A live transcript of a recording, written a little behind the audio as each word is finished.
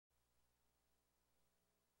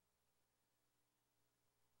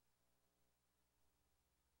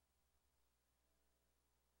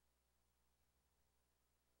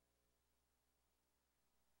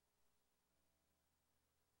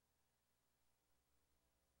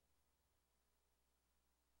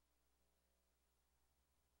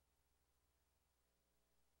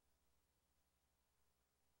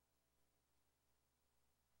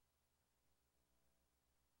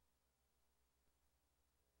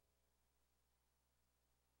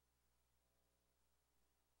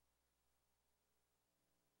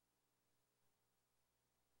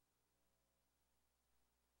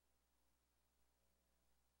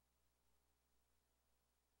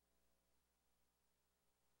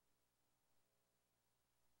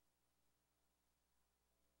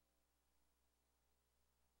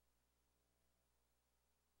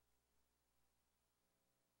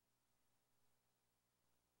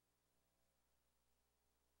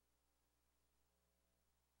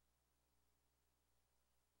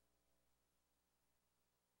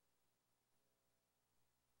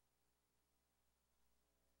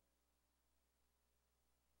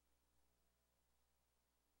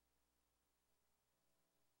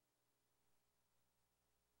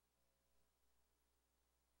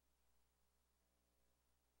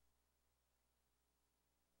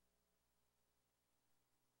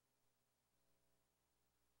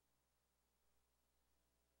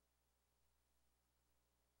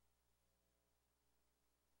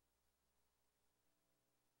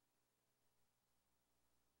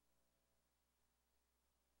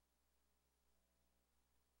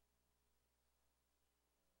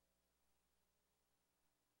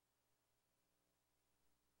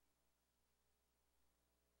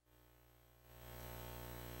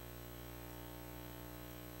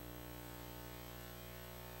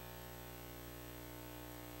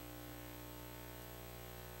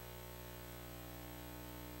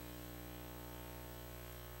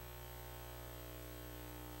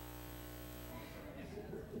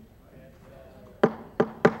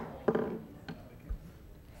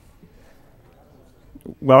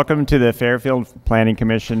welcome to the Fairfield Planning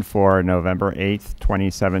Commission for November 8th,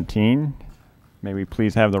 2017. May we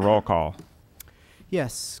please have the roll call?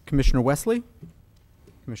 Yes, Commissioner Wesley,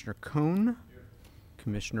 Commissioner Cohn,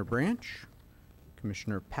 Commissioner Branch,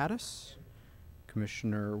 Commissioner Pattis,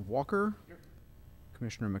 Commissioner Walker,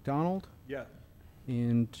 Commissioner McDonald,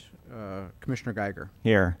 and Commissioner Geiger.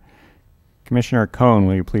 Here. Commissioner Cohn,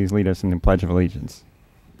 will you please lead us in the Pledge of Allegiance?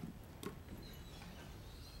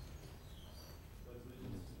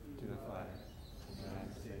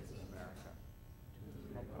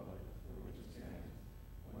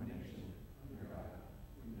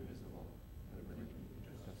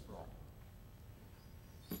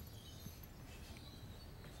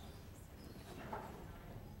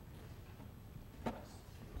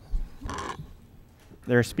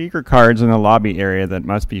 There are speaker cards in the lobby area that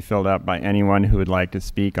must be filled out by anyone who would like to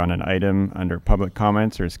speak on an item under public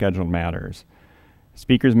comments or scheduled matters.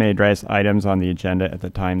 Speakers may address items on the agenda at the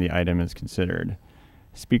time the item is considered.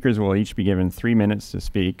 Speakers will each be given 3 minutes to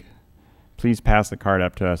speak. Please pass the card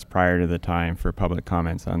up to us prior to the time for public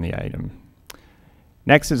comments on the item.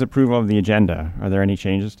 Next is approval of the agenda. Are there any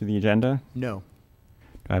changes to the agenda? No.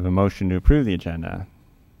 Do I have a motion to approve the agenda?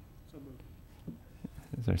 So moved.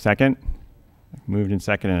 Is there a second? Moved and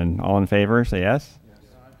seconded, and all in favor, say yes. Yes.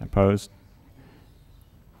 Opposed?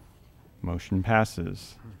 Motion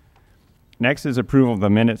passes. Next is approval of the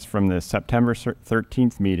minutes from the September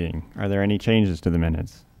 13th meeting. Are there any changes to the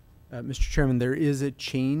minutes? Mr. Chairman, there is a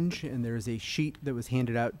change, and there is a sheet that was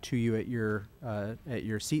handed out to you at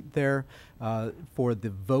your seat there for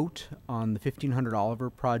the vote on the 1500 Oliver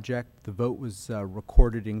project. The vote was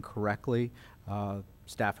recorded incorrectly.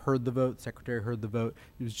 Staff heard the vote, Secretary heard the vote.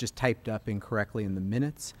 It was just typed up incorrectly in the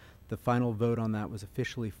minutes. The final vote on that was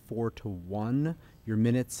officially 4-1. Your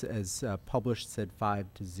minutes, as published, said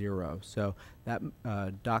 5-0. So that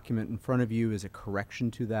document in front of you is a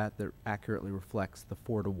correction to that accurately reflects the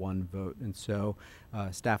 4-1 vote. And so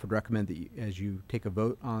staff would recommend that as you take a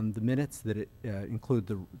vote on the minutes, that it include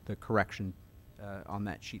the correction on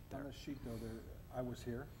that sheet there. On the sheet, though, I was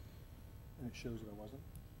here, and it shows that I wasn't.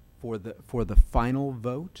 For the final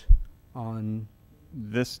vote on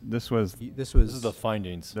This was this This is the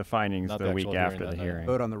findings. the findings Not the the week actual after hearing the that night. hearing.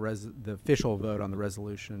 vote on the official vote on the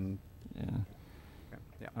resolution. Yeah. Okay,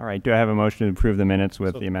 yeah. All right. Do I have a motion to approve the minutes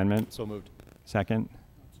with So- the amendment? So moved. Second.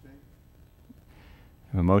 Abstain.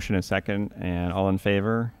 I have a motion and second, and all in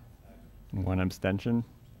favor? One abstention?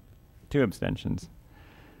 2 abstentions.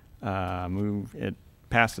 It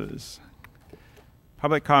passes.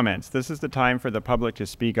 Public comments. This is the time for the public to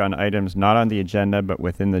speak on items not on the agenda but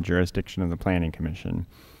within the jurisdiction of the Planning Commission.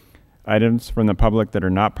 Items from the public that are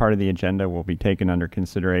not part of the agenda will be taken under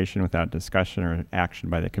consideration without discussion or action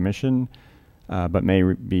by the Commission, but may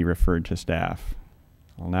be referred to staff.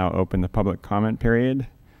 I'll now open the public comment period.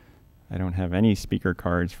 I don't have any speaker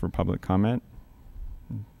cards for public comment.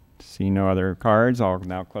 See no other cards. I'll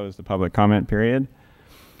now close the public comment period.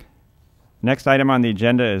 Next item on the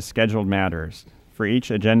agenda is scheduled matters. For each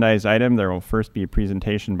agendized item, there will first be a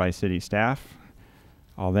presentation by city staff.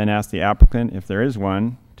 I'll then ask the applicant, if there is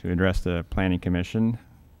one, to address the Planning Commission.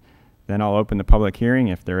 Then I'll open the public hearing,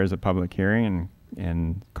 if there is a public hearing,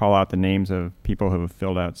 and call out the names of people who have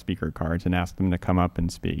filled out speaker cards and ask them to come up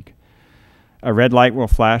and speak. A red light will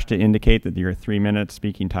flash to indicate that your 3-minute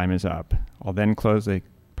speaking time is up. I'll then close the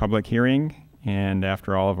public hearing, and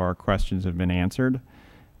after all of our questions have been answered,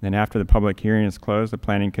 then after the public hearing is closed, the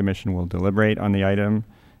Planning Commission will deliberate on the item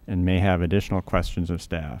and may have additional questions of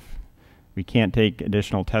staff. We can't take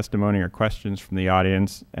additional testimony or questions from the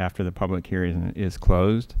audience after the public hearing is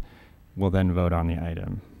closed. We'll then vote on the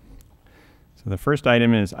item. So the first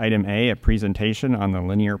item is item A, a presentation on the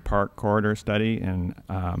Linear Park Corridor Study and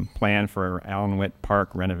plan for Allen Witt Park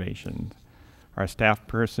renovation. Our staff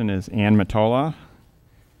person is Ann Matola.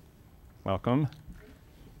 Welcome.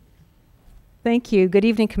 Thank you. Good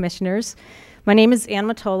evening, Commissioners. My name is Ann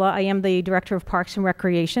Matola. I am the Director of Parks and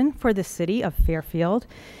Recreation for the City of Fairfield.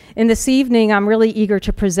 And this evening, I'm really eager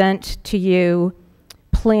to present to you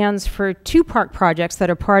plans for 2 park projects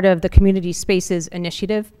that are part of the Community Spaces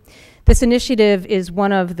Initiative. This initiative is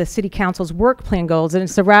one of the City Council's work plan goals, and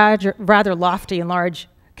it's a rather lofty and large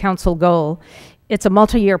council goal. It's a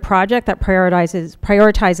multi-year project that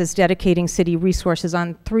prioritizes dedicating city resources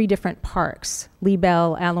on 3 different parks: Lee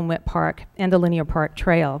Bell, Allen Witt Park, and the Linear Park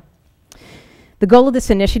Trail. The goal of this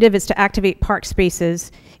initiative is to activate park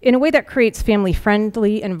spaces in a way that creates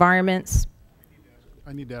family-friendly environments.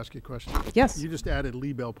 I need to ask you a question. Yes. You just added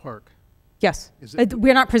Lee Bell Park. Yes. Is it-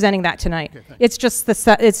 We're not presenting that tonight. Okay, thanks.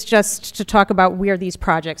 It's just to talk about where these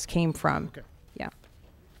projects came from. Okay. Yeah.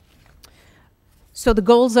 So the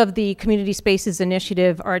goals of the Community Spaces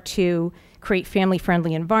Initiative are to create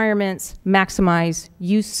family-friendly environments, maximize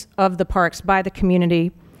use of the parks by the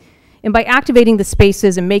community, and by activating the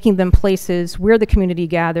spaces and making them places where the community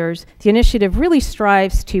gathers, the initiative really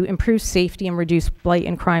strives to improve safety and reduce blight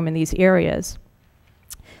and crime in these areas.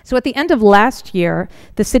 So at the end of last year,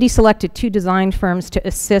 the city selected 2 design firms to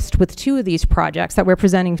assist with 2 of these projects that we're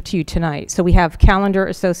presenting to you tonight. So we have Calendar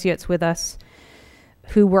Associates with us,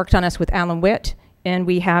 who worked on us with Alan Witt, and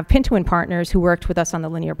we have Pinto and Partners, who worked with us on the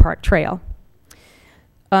Linear Park Trail.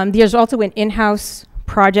 There's also an in-house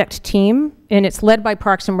project team, and it's led by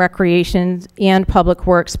Parks and Recreation and Public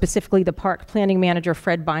Works, specifically the park planning manager,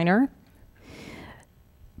 Fred Biner.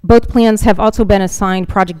 Both plans have also been assigned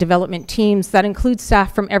project development teams that include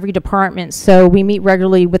staff from every department. So we meet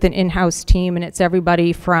regularly with an in-house team, and it's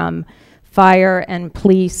everybody from fire and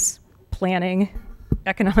police, planning,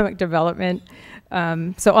 economic development.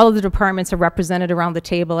 So all of the departments are represented around the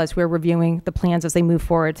table as we're reviewing the plans as they move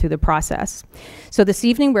forward through the process. So this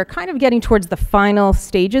evening, we're kind of getting towards the final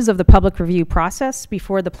stages of the public review process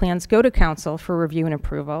before the plans go to council for review and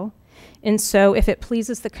approval. And so if it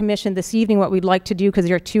pleases the commission this evening, what we'd like to do, because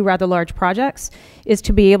there are 2 rather large projects, is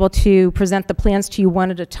to be able to present the plans to you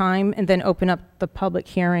one at a time and then open up the public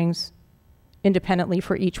hearings independently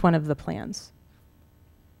for each one of the plans.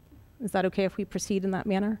 Is that okay if we proceed in that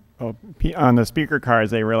manner? Well, on the speaker cards,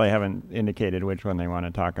 they really haven't indicated which one they want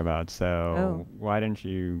to talk about. So why don't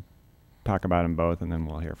you talk about them both, and then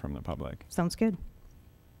we'll hear from the public. Sounds good.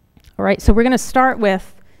 All right, so we're going to start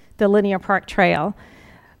with the Linear Park Trail.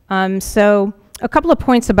 So a couple of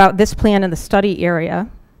points about this plan in the study area.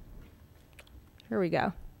 Here we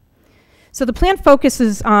go. So the plan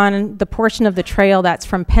focuses on the portion of the trail that's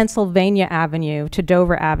from Pennsylvania Avenue to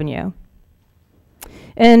Dover Avenue.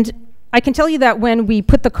 And I can tell you that when we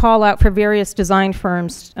put the call out for various design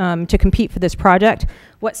firms to compete for this project,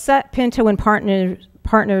 what set Pinto and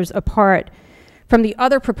Partners apart from the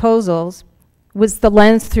other proposals was the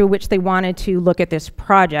lens through which they wanted to look at this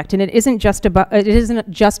project. And it isn't just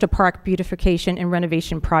a park beautification and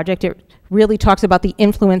renovation project. It really talks about the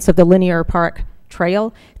influence of the Linear Park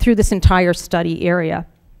Trail through this entire study area.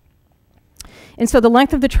 And so the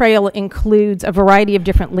length of the trail includes a variety of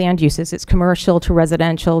different land uses. It's commercial to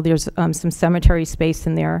residential. There's some cemetery space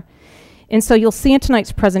in there. And so you'll see in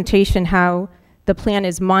tonight's presentation how the plan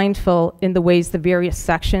is mindful in the ways the various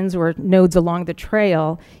sections or nodes along the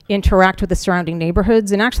trail interact with the surrounding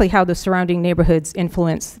neighborhoods, and actually how the surrounding neighborhoods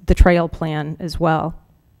influence the trail plan as well.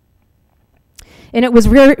 And it was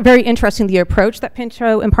very, very interesting, the approach that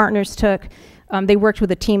Pinto and Partners took. They worked with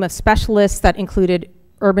a team of specialists that included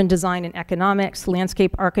urban design and economics,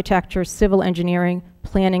 landscape architecture, civil engineering,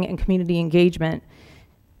 planning, and community engagement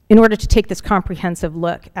in order to take this comprehensive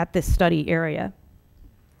look at this study area.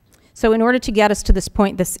 So in order to get us to this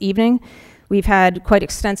point this evening, we've had quite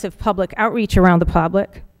extensive public outreach around the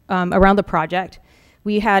public, around the project.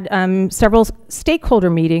 We had several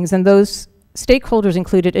stakeholder meetings, and those stakeholders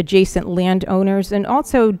included adjacent landowners and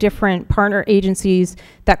also different partner agencies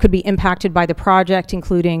that could be impacted by the project,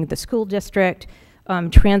 including the school district,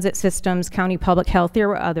 transit systems, county public health. There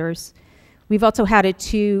were others. We've also had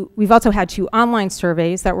 2 online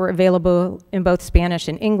surveys that were available in both Spanish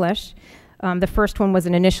and English. The first one was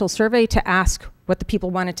an initial survey to ask what the people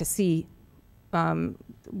wanted to see,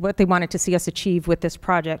 what they wanted to see us achieve with this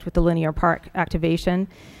project, with the Linear Park activation.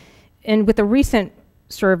 And with the recent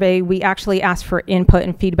survey, we actually asked for input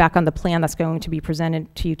and feedback on the plan that's going to be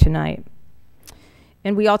presented to you tonight.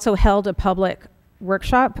 And we also held a public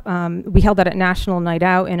workshop. We held that at National Night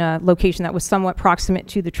Out in a location that was somewhat proximate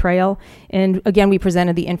to the trail. And again, we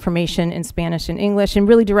presented the information in Spanish and English and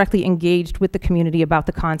really directly engaged with the community about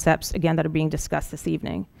the concepts, again, that are being discussed this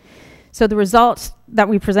evening. So the results that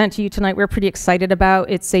we present to you tonight, we're pretty excited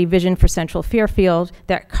about. It's a vision for Central Fairfield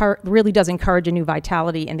that really does encourage a new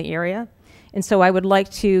vitality in the area. And so I would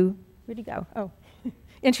like to, where'd he go? Oh,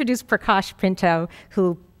 introduce Prakash Pinto, who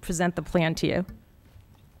will present the plan to you.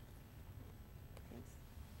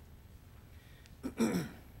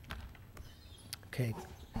 Okay.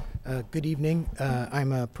 Good evening. I'm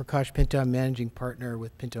Prakash Pinto. I'm managing partner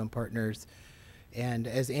with Pinto and Partners. And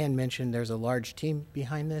as Ann mentioned, there's a large team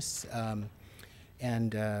behind this.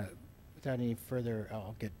 And without any further,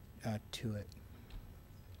 I'll get to it.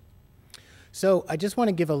 So I just want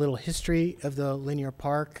to give a little history of the Linear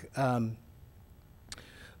Park.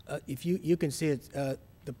 If you can see it,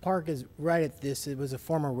 the park is right at this. It was a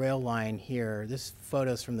former rail line here. This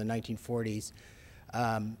photo's from the 1940s.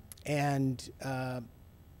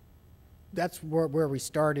 That's where we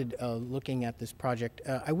started looking at this project.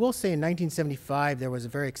 I will say in 1975, there was a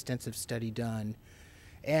very extensive study done.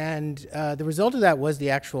 And the result of that was the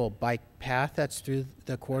actual bike path that's through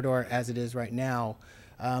the corridor as it is right now.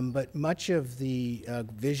 But much of the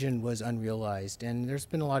vision was unrealized, and there's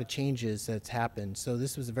been a lot of changes that's happened. So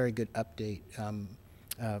this was a very good update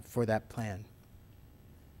for that plan.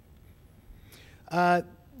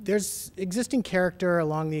 There's existing character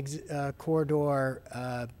along the corridor.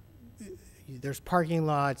 There's parking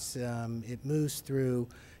lots. It moves through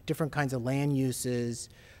different kinds of land uses,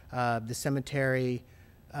 the cemetery.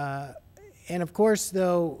 And of course,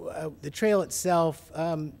 though, the trail itself,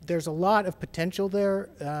 there's a lot of potential there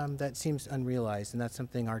that seems unrealized, and that's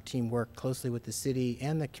something our team worked closely with the city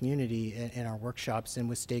and the community in our workshops and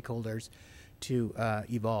with stakeholders to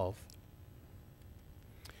evolve.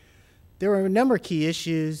 There were a number of key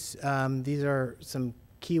issues. These are some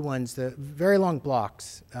key ones, the very long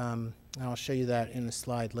blocks, and I'll show you that in a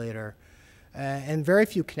slide later, and very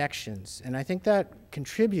few connections. And I think that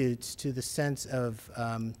contributes to the sense of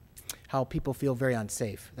how people feel very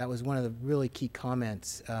unsafe. That was one of the really key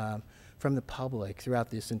comments from the public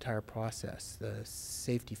throughout this entire process, the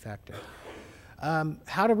safety factor.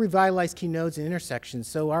 How to revitalize key nodes and intersections.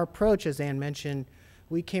 So our approach, as Ann mentioned,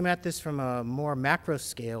 we came at this from a more macro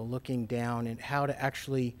scale, looking down at how to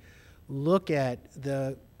actually look at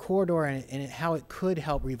the corridor and how it could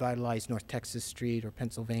help revitalize North Texas Street or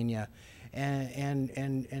Pennsylvania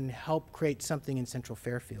and help create something in Central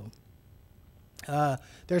Fairfield.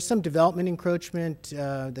 There's some development encroachment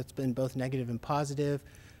that's been both negative and positive.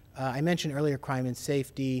 I mentioned earlier crime and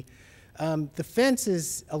safety. The fence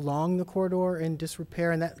is along the corridor in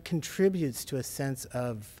disrepair, and that contributes to a sense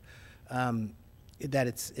of that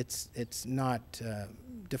it's not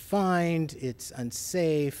defined, it's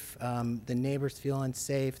unsafe, the neighbors feel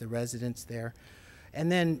unsafe, the residents there.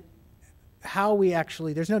 And then how we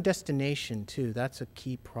actually, there's no destination too, that's a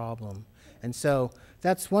key problem. And so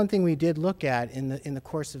that's one thing we did look at in the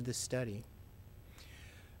course of this study.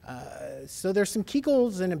 So there's some key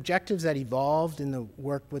goals and objectives that evolved in the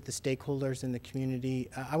work with the stakeholders in the community.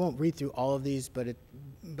 I won't read through all of these, but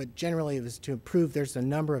generally it was to improve. There's a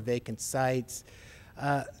number of vacant sites,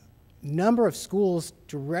 number of schools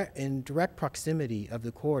in direct proximity of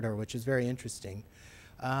the corridor, which is very interesting.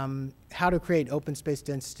 How to create open space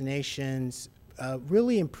destinations,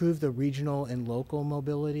 really improve the regional and local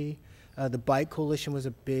mobility. The Bike Coalition was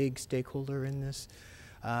a big stakeholder in this.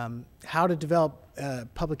 How to develop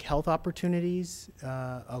public health opportunities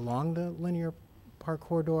along the linear park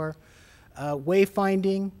corridor.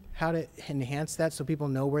 Wayfinding, how to enhance that so people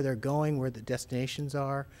know where they're going, where the destinations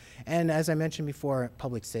are. And as I mentioned before,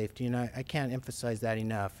 public safety, and I can't emphasize that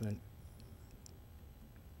enough.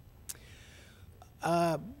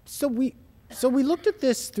 So we looked at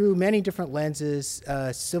this through many different lenses,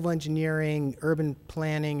 civil engineering, urban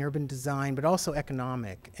planning, urban design, but also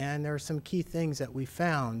economic. And there are some key things that we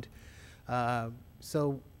found.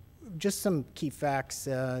 So just some key facts.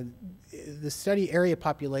 The study area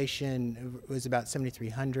population was about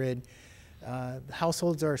 7,300.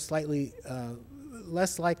 Households are slightly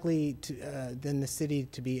less likely than the city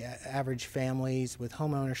to be average families, with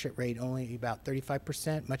home ownership rate only about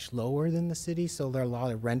 35%, much lower than the city, so there are a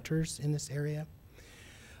lot of renters in this area.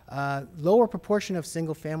 Lower proportion of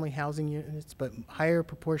single family housing units, but higher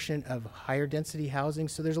proportion of higher density housing,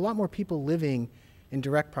 so there's a lot more people living in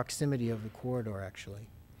direct proximity of the corridor actually.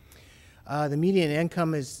 The median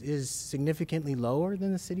income is significantly lower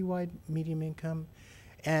than the citywide median income.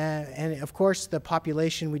 And of course, the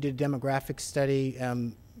population, we did a demographic study.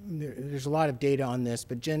 There's a lot of data on this,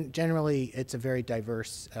 but generally, it's a very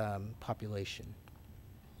diverse population.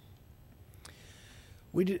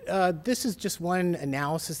 We did, this is just one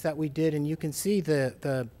analysis that we did, and you can see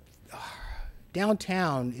the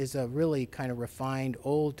downtown is a really kind of refined,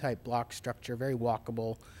 old-type block structure, very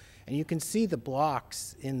walkable. And you can see the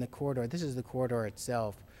blocks in the corridor. This is the corridor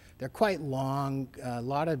itself. They're quite long, a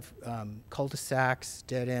lot of cul-de-sacs,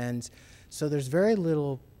 dead ends. So there's very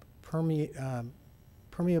little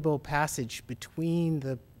permeable passage between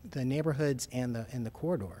the neighborhoods and the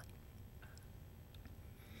corridor.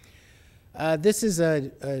 This is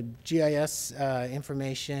a GIS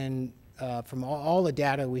information from all the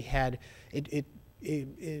data we had.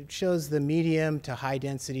 It shows the medium to high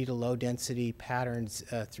density to low density patterns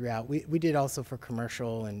throughout. We did also for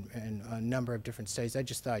commercial and a number of different studies. I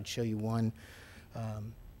just thought I'd show you one.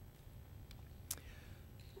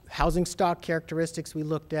 Housing stock characteristics we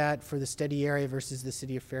looked at for the study area versus the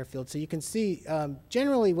city of Fairfield. So you can see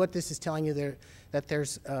generally what this is telling you there, that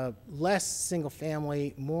there's less single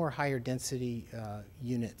family, more higher density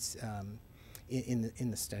units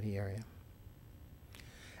in the study area.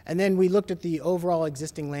 And then we looked at the overall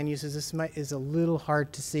existing land uses. This is a little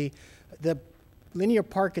hard to see. The Linear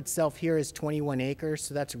Park itself here is 21 acres,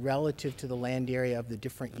 so that's relative to the land area of the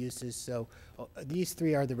different uses. So these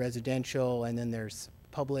three are the residential, and then there's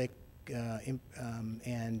public and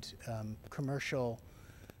commercial.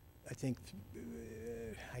 I think,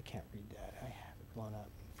 I can't read that, I have it blown up.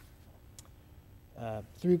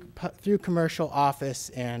 Through commercial, office,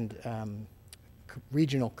 and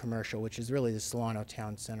regional commercial, which is really the Solano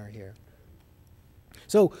Town Center here.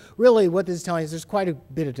 So really what this is telling us, there's quite a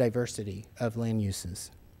bit of diversity of land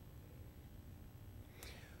uses.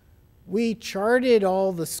 We charted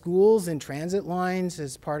all the schools and transit lines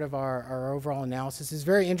as part of our overall analysis. It's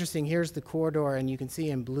very interesting. Here's the corridor, and you can see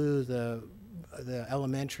in blue the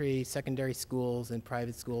elementary, secondary schools, and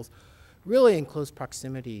private schools, really in close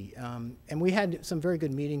proximity. And we had some very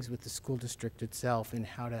good meetings with the school district itself and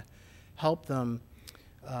how to help them.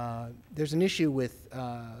 There's an issue with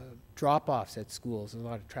drop-offs at schools. There's a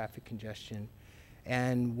lot of traffic congestion.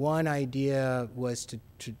 And one idea was to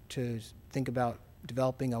think about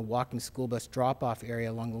developing a walking school bus drop-off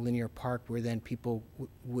area along the linear park where then people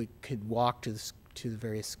could walk to the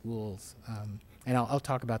various schools. And I'll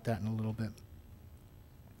talk about that in a little bit.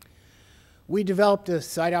 We developed a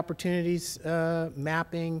site opportunities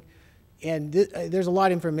mapping, and there's a lot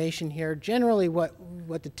of information here. Generally,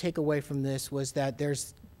 what the takeaway from this was that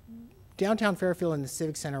there's downtown Fairfield and the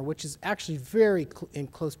Civic Center, which is actually very in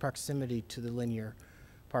close proximity to the linear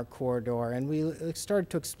park corridor, and we started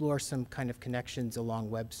to explore some kind of connections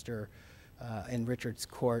along Webster and Richards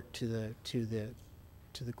Court to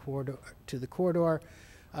the corridor.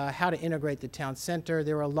 How to integrate the town center.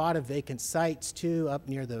 There were a lot of vacant sites too up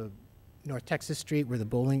near the North Texas Street where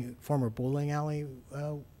the former bowling alley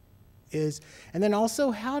is, and then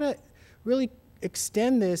also how to really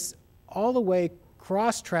extend this all the way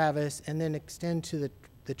across Travis and then extend to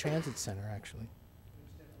the transit center, actually.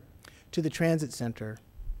 To the transit center.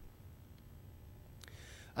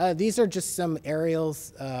 These are just some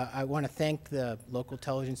aerials. I want to thank the local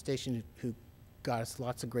television station who got us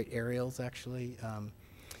lots of great aerials, actually,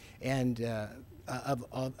 and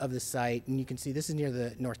of the site. And you can see this is near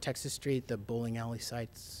the North Texas Street, the bowling alley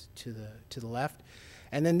sites to the left.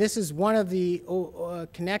 And then this is one of the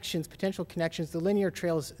connections, potential connections. The linear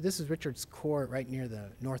trails, this is Richards Court right near the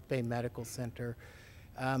North Bay Medical Center.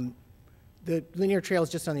 The linear trail is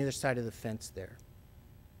just on the other side of the fence there.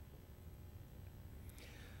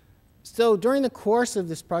 So during the course of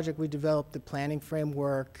this project, we developed the planning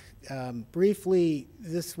framework. Briefly,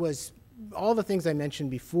 this was all the things I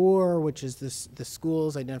mentioned before, which is the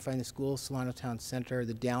schools, identifying the schools, Solano Town Center,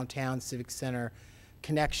 the downtown Civic Center,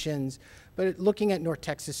 connections, but looking at North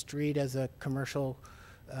Texas Street as a commercial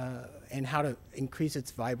and how to increase its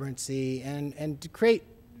vibrancy and to create,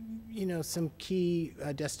 some key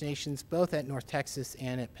destinations both at North Texas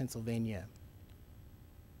and at Pennsylvania.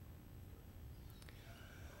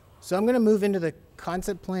 So I'm going to move into the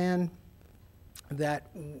concept plan that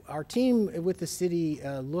our team with the city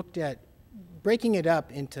looked at breaking it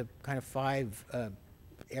up into kind of 5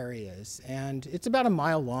 areas. And it's about 1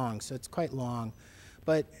 mile long, so it's quite long.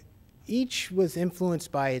 But each was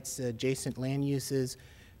influenced by its adjacent land uses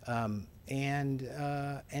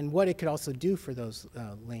and what it could also do for those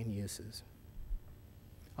land uses.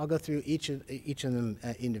 I'll go through each of them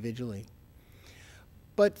individually.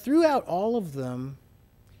 But throughout all of them,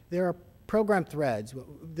 there are program threads.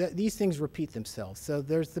 These things repeat themselves. So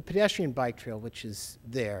there's the pedestrian bike trail, which is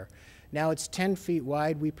there. Now it's 10 feet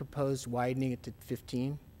wide. We proposed widening it to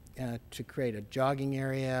 15 to create a jogging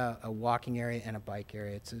area, a walking area, and a bike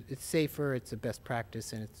area. It's safer, it's a best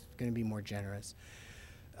practice, and it's going to be more generous.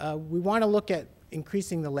 We want to look at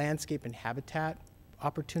increasing the landscape and habitat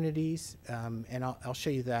opportunities, and I'll show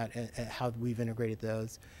you that, how we've integrated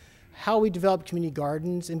those. How we develop community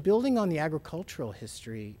gardens and building on the agricultural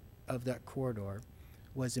history of that corridor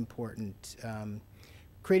was important.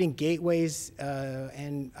 Creating gateways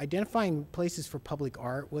and identifying places for public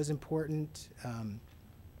art was important.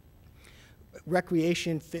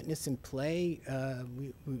 Recreation, fitness, and play,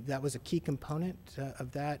 that was a key component of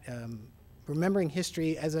that. Remembering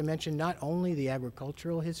history, as I mentioned, not only the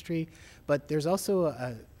agricultural history, but there's also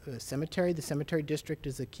a cemetery. The cemetery district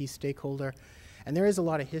is a key stakeholder. And there is a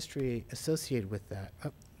lot of history associated with that.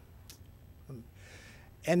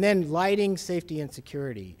 And then lighting, safety, and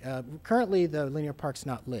security. Currently, the linear park's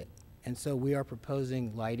not lit, and so we are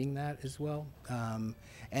proposing lighting that as well,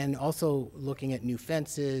 and also looking at new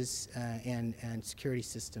fences and security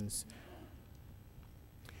systems.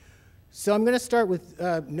 So I'm going to start with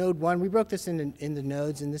node 1. We broke this in the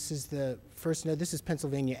nodes, and this is the first node. This is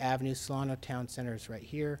Pennsylvania Avenue. Solano Town Center is right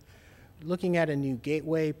here. Looking at a new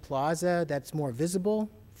gateway plaza that's more visible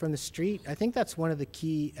from the street, I think that's one of the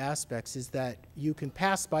key aspects, is that you can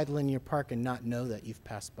pass by the linear park and not know that you've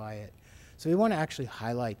passed by it. So we want to actually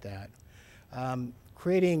highlight that.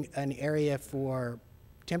 Creating an area for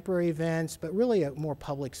temporary events, but really a more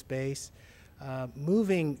public space.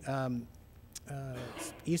 Moving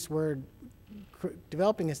eastward,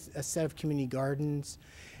 developing a set of community gardens.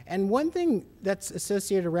 And one thing that's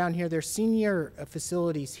associated around here, there's senior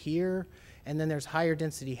facilities here, and then there's higher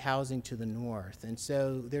density housing to the north. And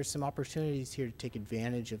so there's some opportunities here to take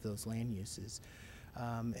advantage of those land uses.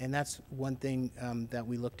 And that's one thing that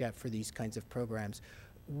we looked at for these kinds of programs.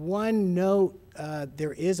 One note,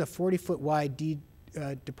 there is a 40-foot wide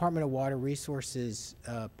Department of Water Resources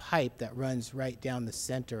pipe that runs right down the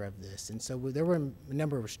center of this. And so there were a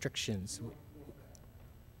number of restrictions.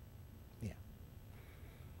 Yeah.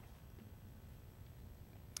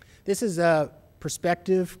 This is a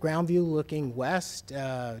perspective, ground view looking west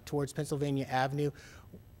towards Pennsylvania Avenue.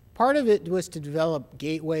 Part of it was to develop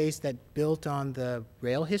gateways that built on the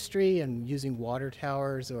rail history and using water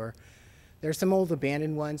towers, or there's some old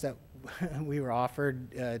abandoned ones that we were offered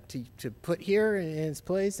to put here in its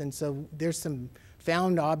place. And so there's some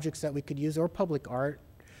found objects that we could use, or public art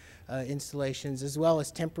installations, as well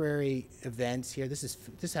as temporary events here.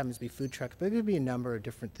 This happens to be food trucks, but it could be a number of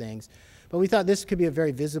different things. But we thought this could be a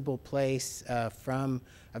very visible place from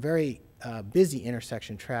a very busy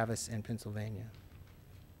intersection, Travis and Pennsylvania.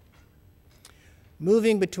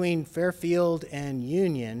 Moving between Fairfield and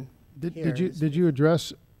Union. Did you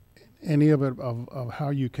address any of it of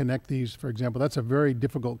how you connect these? For example, that's a very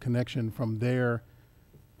difficult connection from there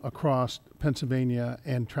across Pennsylvania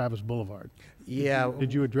and Travis Boulevard. Yeah.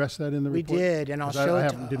 Did you address that in the report? We did, and I'll show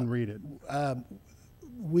it. I didn't read it.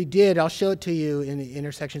 We did. I'll show it to you in the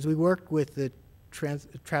intersections. We worked with the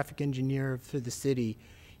traffic engineer for the city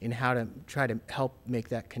in how to try to help make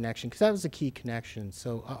that connection, because that was a key connection.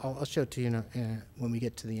 So I'll show it to you when we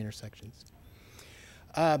get to the intersections.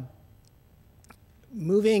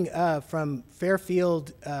 Moving from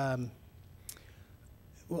Fairfield, well,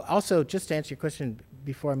 also, just to answer your question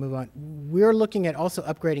before I move on, we're looking at also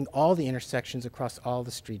upgrading all the intersections across all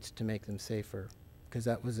the streets to make them safer, because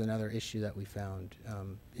that was another issue that we found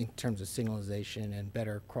in terms of signalization and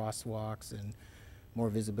better crosswalks and more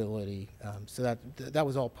visibility. So that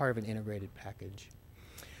was all part of an integrated package.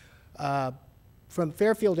 From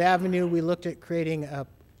Fairfield Avenue, we looked at creating a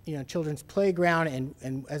children's playground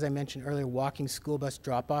and as I mentioned earlier, walking school bus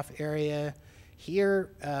drop-off area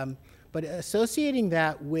here, but associating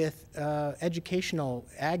that with educational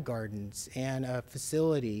ag gardens and a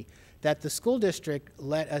facility that the school district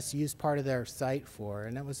let us use part of their site for.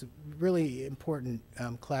 And that was a really important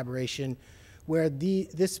collaboration where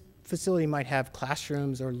this facility might have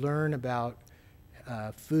classrooms or learn about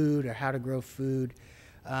food or how to grow food.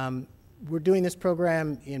 We're doing this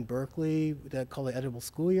program in Berkeley called the Edible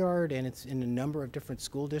Schoolyard, and it's in a number of different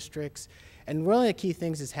school districts. And one of the key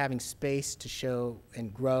things is having space to show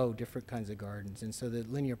and grow different kinds of gardens. And so the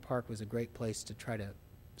linear park was a great place to try to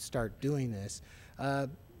start doing this.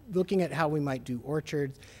 Looking at how we might do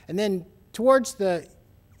orchards. And then towards the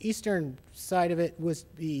eastern side of it was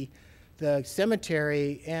the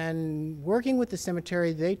cemetery, and working with the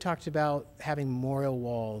cemetery, they talked about having memorial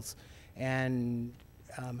walls and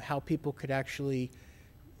how people could actually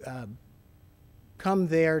come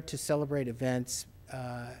there to celebrate events,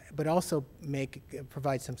 but also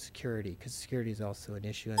provide some security, because security is also an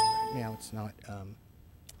issue, and right now it's not.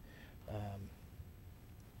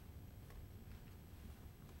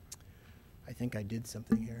 I think I did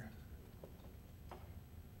something here.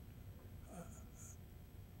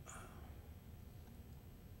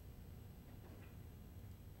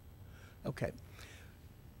 Okay.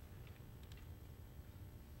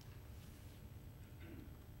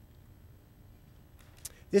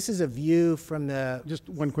 This is a view from the. Just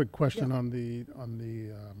one quick question. Yeah. on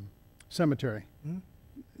the cemetery.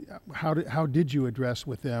 Mm-hmm. How did you address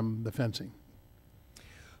with them the fencing?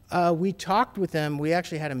 We talked with them. We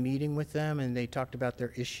actually had a meeting with them, and they talked about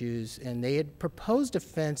their issues. And they had proposed a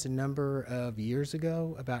fence a number of years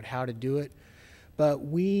ago about how to do it. But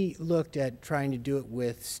we looked at trying to do it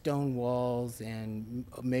with stone walls and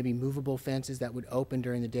maybe movable fences that would open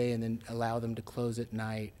during the day and then allow them to close at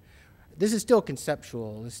night. This is still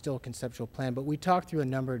conceptual. It's still a conceptual plan. But we talked through a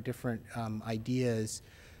number of different ideas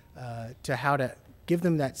to how to give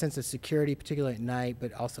them that sense of security, particularly at night,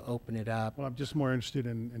 but also open it up. Well, I'm just more interested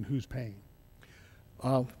in who's paying.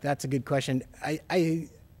 Oh, that's a good question.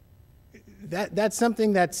 That's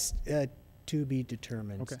something that's to be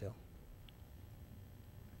determined still.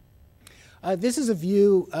 This is a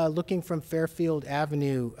view looking from Fairfield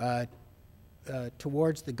Avenue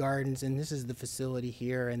towards the gardens, and this is the facility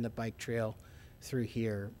here and the bike trail through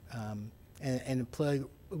here. And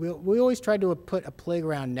we always try to put a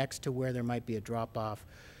playground next to where there might be a drop-off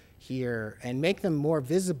here and make them more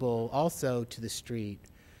visible also to the street.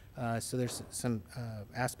 So there's some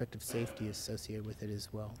aspect of safety associated with it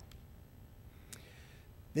as well.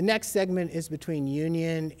 The next segment is between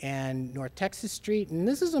Union and North Texas Street, and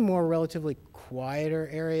this is a more relatively quieter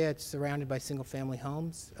area. It's surrounded by single-family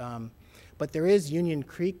homes, but there is Union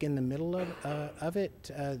Creek in the middle of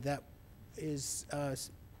it that is a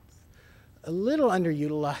little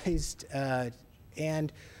underutilized,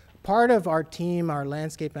 and part of our team, our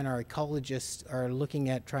landscape and our ecologists, are looking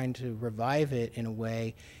at trying to revive it in a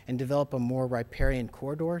way and develop a more riparian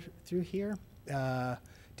corridor through here to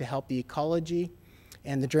help the ecology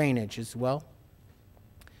and the drainage as well.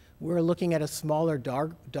 We're looking at a smaller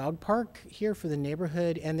dog park here for the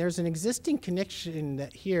neighborhood, and there's an existing connection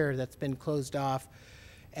here that's been closed off,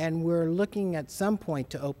 and we're looking at some point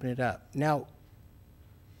to open it up. Now,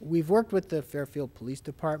 we've worked with the Fairfield Police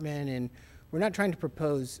Department, and we're not trying to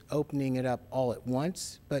propose opening it up all at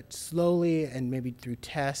once, but slowly and maybe through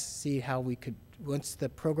tests, see how we could, once the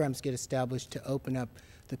programs get established, to open up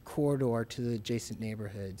the corridor to the adjacent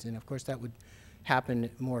neighborhoods. And of course, that would happen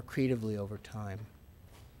more creatively over time.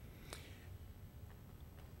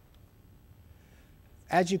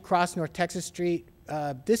 As you cross North Texas Street,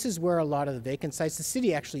 this is where a lot of the vacant sites, the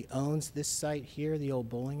city actually owns this site here, the old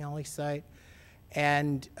bowling alley site.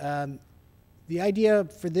 And the idea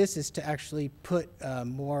for this is to actually put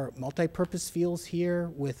more multi-purpose fields here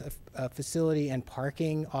with a facility and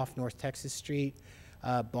parking off North Texas Street,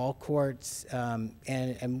 ball courts,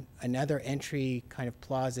 and another entry kind of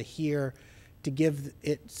plaza here to give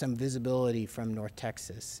it some visibility from North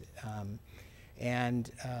Texas.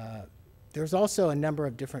 There's also a number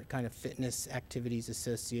of different kind of fitness activities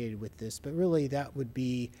associated with this, but really that would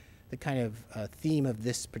be the kind of theme of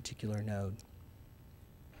this particular node.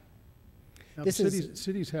 Now, This the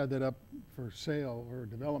city's had that up for sale or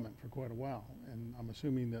development for quite a while, and I'm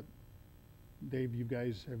assuming that, Dave, you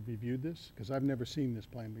guys have reviewed this? Because I've never seen this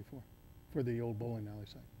plan before for the old bowling alley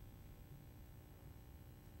site.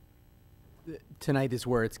 Tonight is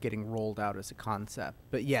where it's getting rolled out as a concept.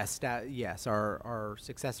 But yes, yes, our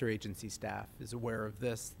successor agency staff is aware of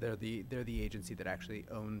this. They're the agency that actually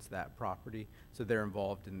owns that property, so they're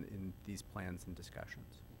involved in these plans and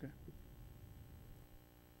discussions. Okay.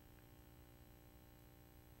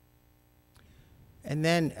 And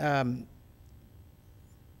then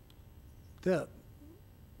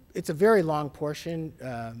it's a very long portion,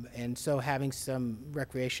 and so having some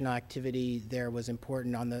recreational activity there was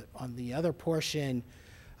important. On the other portion,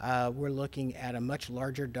 we're looking at a much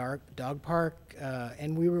larger dog park,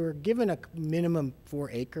 and we were given a minimum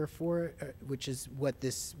 4-acre for it, which is what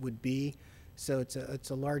this would be. So it's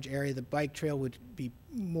a large area. The bike trail would be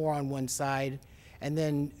more on one side, and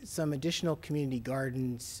then some additional community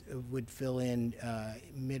gardens would fill in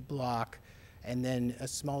mid-block, and then a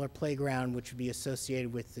smaller playground which would be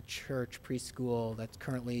associated with the church preschool that's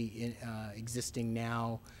currently existing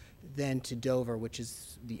now, then to Dover, which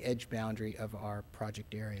is the edge boundary of our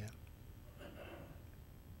project area.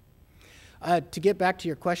 To get back to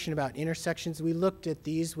your question about intersections, we looked at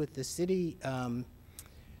these with the city,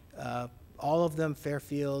 all of them,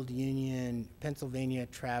 Fairfield, Union, Pennsylvania,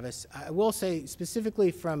 Travis. I will say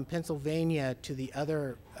specifically from Pennsylvania to the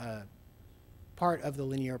other part of the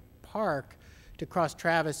linear park, to cross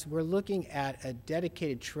Travis, we're looking at a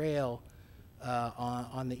dedicated trail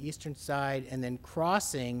on the eastern side, and then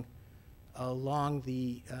crossing along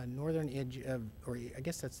the northern edge of, or I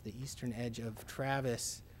guess that's the eastern edge of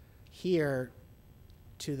Travis here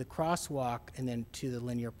to the crosswalk, and then to the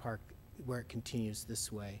linear park where it continues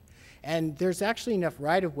this way. And there's actually enough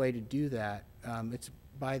right-of-way to do that. It's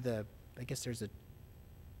by the, I guess there's a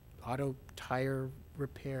auto tire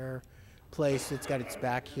repair place. It's got its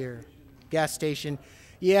back here. Gas station.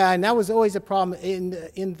 Yeah, and that was always a problem. In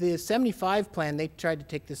the 75 plan, they tried to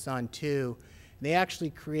take this on too. They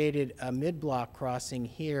actually created a mid-block crossing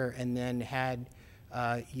here, and then had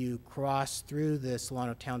you cross through the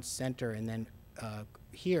Solano Town Center and then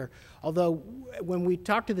here. Although when we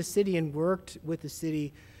talked to the city and worked with the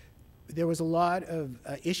city, there was a lot of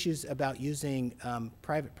issues about using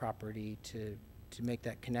private property to make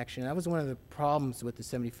that connection. That was one of the problems with the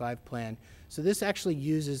 75 plan. So this actually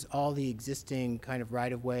uses all the existing kind of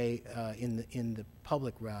right-of-way in the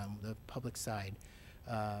public realm, the public side,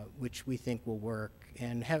 which we think will work.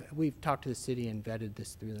 And we've talked to the city and vetted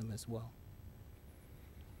this through them as well.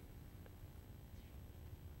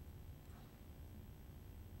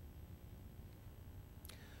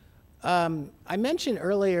 I mentioned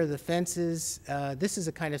earlier the fences. This is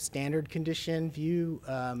a kind of standard condition view,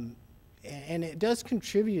 and it does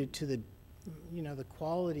contribute to the, the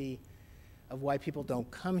quality of why people don't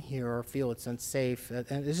come here or feel it's unsafe.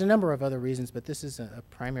 And there's a number of other reasons, but this is a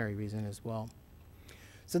primary reason as well.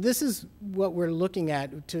 So this is what we're looking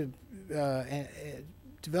at to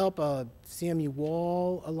develop a CMU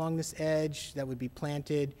wall along this edge that would be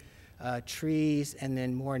planted. Trees, and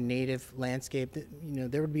then more native landscape.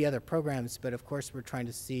 There would be other programs, but of course we're trying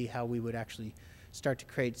to see how we would actually start to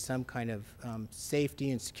create some kind of safety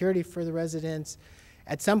and security for the residents.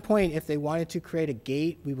 At some point, if they wanted to create a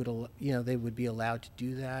gate, we would, they would be allowed to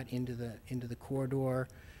do that into the corridor.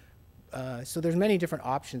 So there's many different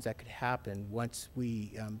options that could happen once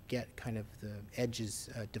we get kind of the edges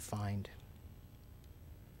defined.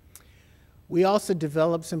 We also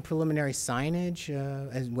developed some preliminary signage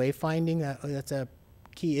as wayfinding. That's a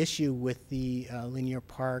key issue with the linear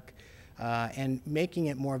park, and making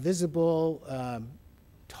it more visible,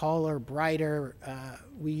 taller, brighter.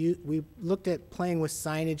 We looked at playing with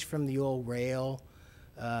signage from the old rail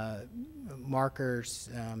markers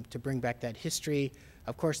to bring back that history.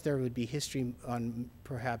 Of course, there would be history on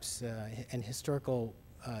perhaps and historical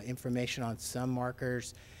information on some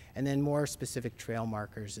markers, and then more specific trail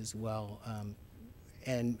markers as well.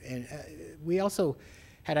 We also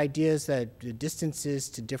had ideas that the distances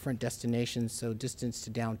to different destinations, so distance to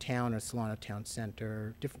downtown or Solano Town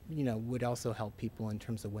Center, would also help people in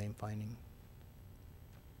terms of wayfinding.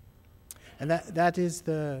 And that is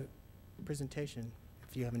the presentation,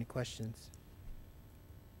 if you have any questions.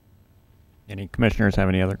 Any commissioners have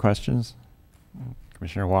any other questions?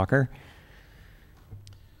 Commissioner Walker?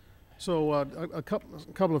 So a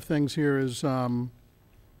couple of things here is the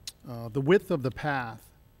width of the path.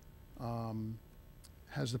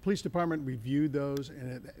 Has the police department reviewed those,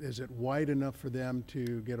 and is it wide enough for them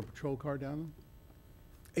to get a patrol car down them?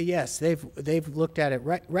 Yes, they've looked at it.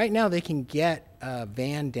 Right now, they can get a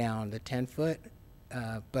van down the 10-foot,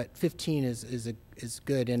 but 15 is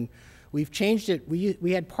good. And we've changed it.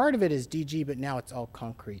 We had part of it as DG, but now it's all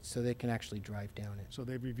concrete, so they can actually drive down it. So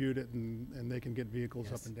they've reviewed it, and they can get vehicles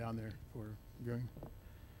Yes. up and down there for viewing.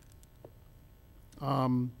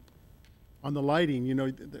 On the lighting,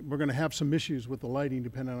 we're going to have some issues with the lighting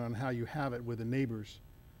depending on how you have it with the neighbors.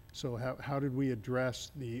 So how did we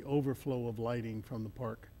address the overflow of lighting from the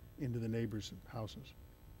park into the neighbors' houses?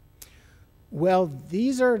 Well,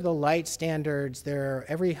 these are the light standards. They're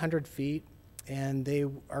every 100 feet, and they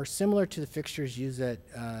are similar to the fixtures used at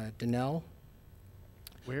Donnell.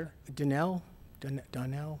 Where? Donnell Garden.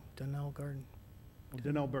 Oh,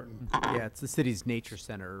 Donnell Burton. Yeah, it's the city's nature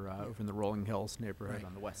center over in the Rolling Hills neighborhood Right.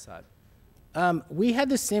 on the west side. We had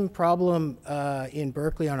the same problem in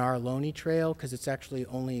Berkeley on our Ohlone Trail, because it's actually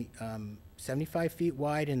only 75 feet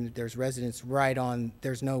wide, and there's residents right on,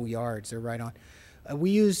 there's no yards, they're right on.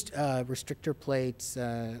 We used restrictor plates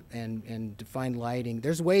and defined lighting.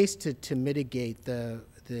 There's ways to mitigate the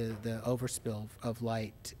overspill of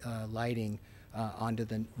lighting onto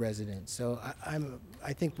the residents. So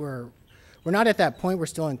I think we're not at that point. We're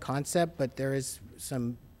still in concept, but there is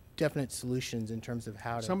some definite solutions in terms of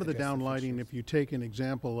how to. Some of the address down lighting, fixtures. if you take an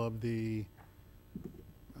example of the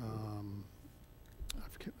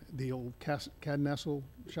old Cadnessel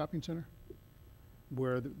Shopping Center,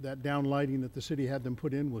 where that down lighting that the city had them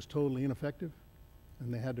put in was totally ineffective,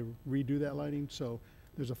 and they had to redo that lighting. So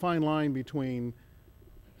there's a fine line between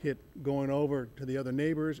it going over to the other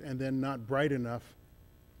neighbors and then not bright enough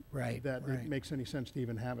Right. that right. it makes any sense to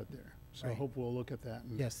even have it there. So I Right. hope we'll look at that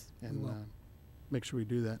and, Yes, we and will. make sure we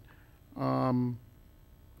do that.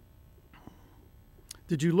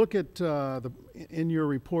 Did you look at in your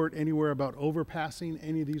report anywhere about overpassing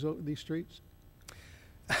any of these streets?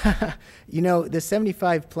 The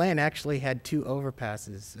 75 plan actually had two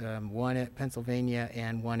overpasses, one at Pennsylvania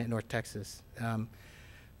and one at North Texas.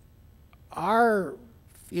 Our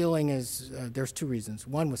feeling is there's two reasons.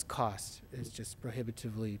 One was cost. It's just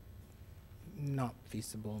prohibitively not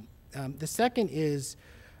feasible. The second is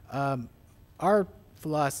our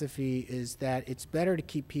philosophy is that it's better to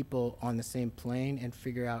keep people on the same plane and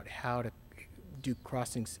figure out how to do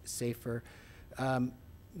crossings safer.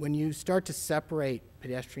 When you start to separate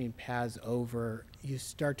pedestrian paths over, you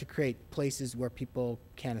start to create places where people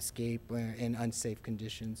can't escape in unsafe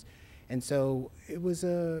conditions. And so it was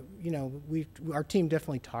our team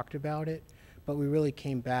definitely talked about it, but we really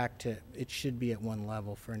came back to it should be at one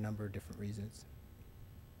level for a number of different reasons.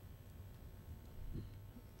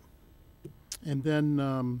 And then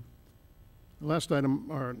the last item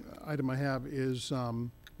I have is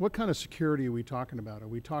what kind of security are we talking about? Are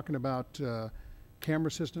we talking about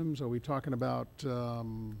camera systems? Are we talking about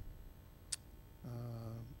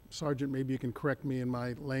Sergeant, maybe you can correct me in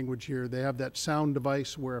my language here. They have that sound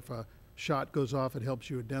device where if a shot goes off, it helps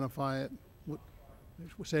you identify it.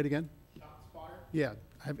 Say it again? Shot spotter? Yeah.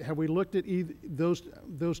 Have we looked at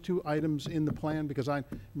those two items in the plan? Because I'm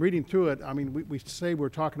reading through it. I mean, we say we're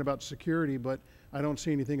talking about security, but I don't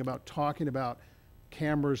see anything about talking about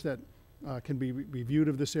cameras that can be reviewed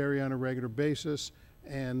of this area on a regular basis,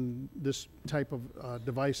 and this type of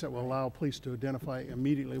device that will allow police to identify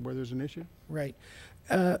immediately where there's an issue? Right.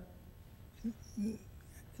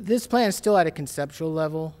 This plan is still at a conceptual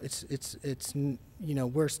level.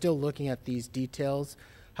 We're still looking at these details.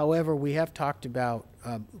 However, we have talked about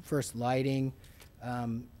first lighting.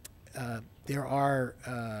 There are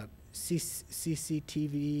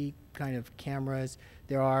CCTV kind of cameras.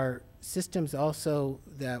 There are systems also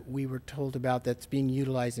that we were told about that's being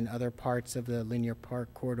utilized in other parts of the linear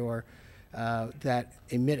park corridor that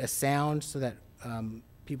emit a sound so that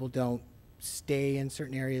people don't stay in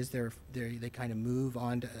certain areas. They kind of move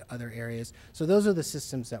on to other areas. So those are the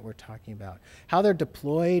systems that we're talking about. How they're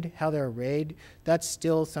deployed, how they're arrayed, that's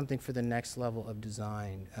still something for the next level of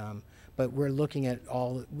design. But we're looking at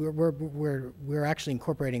all. We're actually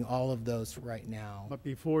incorporating all of those right now. But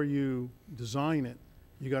before you design it,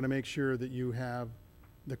 you got to make sure that you have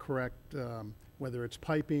the correct, whether it's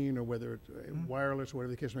piping or whether it's wireless or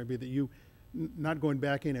whatever the case may be, that you not going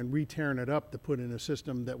back in and re-tearing it up to put in a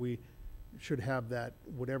system that we should have that,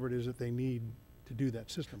 whatever it is that they need to do that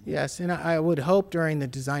system. Yes, and I would hope during the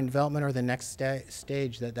design development or the next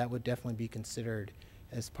stage that would definitely be considered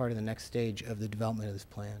as part of the next stage of the development of this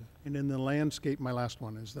plan. And then the landscape, my last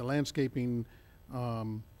one is the landscaping.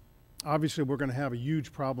 Obviously, we're going to have a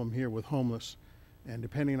huge problem here with homeless, and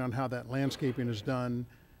depending on how that landscaping is done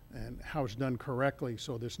and how it's done correctly,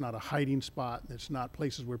 so there's not a hiding spot, it's not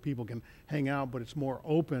places where people can hang out, but it's more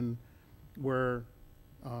open where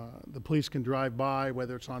the police can drive by,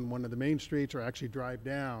 whether it's on one of the main streets or actually drive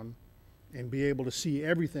down and be able to see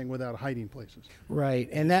everything without hiding places. Right,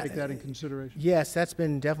 and that take that in consideration. Yes, that's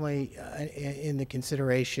been definitely in the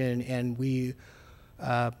consideration, and we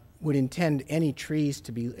would intend any trees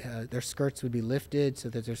to be their skirts would be lifted so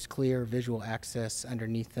that there's clear visual access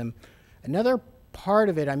underneath them. Another part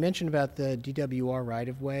of it, I mentioned about the DWR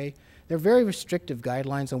right-of-way. There are very restrictive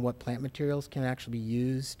guidelines on what plant materials can actually be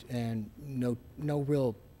used, and no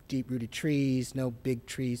real deep-rooted trees, no big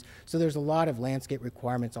trees. So there's a lot of landscape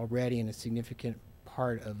requirements already in a significant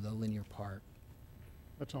part of the linear park.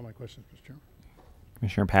 That's all my questions, Mr. Chairman.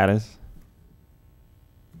 Commissioner Pattis?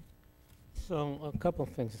 So a couple of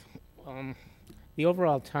things. The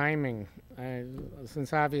overall timing,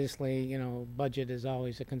 since obviously, budget is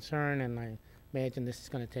always a concern, and I imagine this is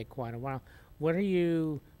going to take quite a while. What are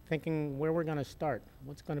you thinking where we're going to start?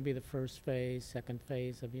 What's going to be the first phase, second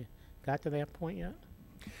phase? Have you got to that point yet?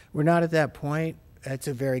 We're not at that point. That's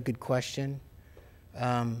a very good question.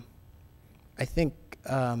 I think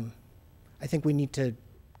we need to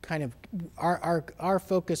kind of our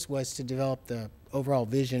focus was to develop the overall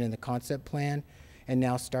vision and the concept plan, and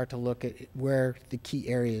now start to look at where the key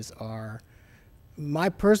areas are. My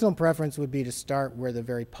personal preference would be to start where the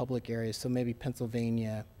very public areas, so maybe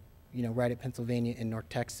Pennsylvania, right at Pennsylvania and North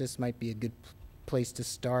Texas might be a good place to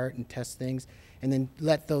start and test things, and then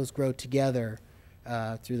let those grow together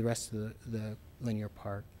through the rest of the linear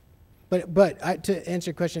park. But to answer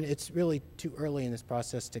your question, it's really too early in this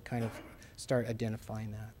process to kind of start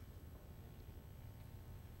identifying that.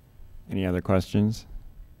 Any other questions?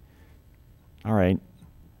 All right.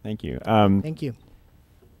 Thank you. Thank you.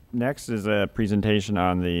 Next is a presentation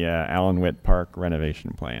on the Allen Witt Park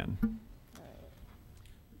renovation plan.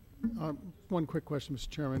 One quick question, Mr.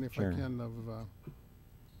 Chairman, if Sure. I can, of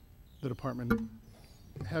the department.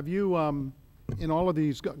 Have you, in all of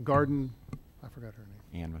these garden, I forgot her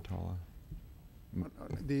name. Ann Matola.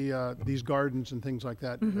 These gardens and things like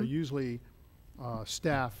that are usually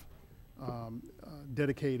staff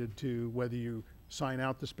dedicated to whether you sign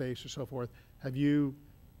out the space or so forth. Have you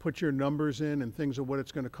put your numbers in and things of what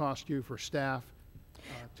it's going to cost you for staff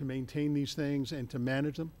to maintain these things and to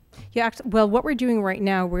manage them? Yeah, well, what we're doing right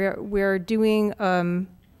now, we're doing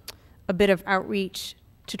a bit of outreach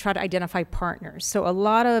to try to identify partners. So a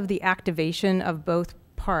lot of the activation of both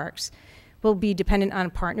parks will be dependent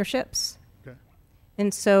on partnerships. Okay.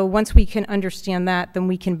 And so once we can understand that, then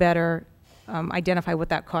we can better identify what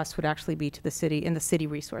that cost would actually be to the city and the city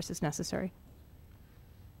resources necessary.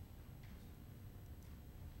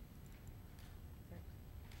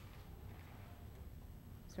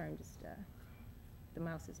 Sorry, I'm just, the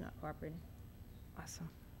mouse is not cooperating. Awesome.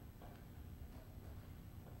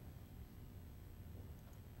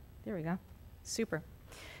 There we go. Super.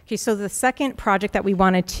 Okay, so the second project that we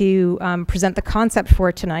wanted to present the concept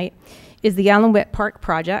for tonight is the Alan Witt Park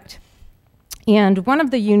project. And one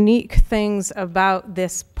of the unique things about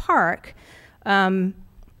this park,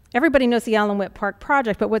 everybody knows the Alan Witt Park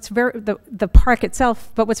project, but what's the park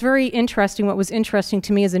itself, but what's very interesting, what was interesting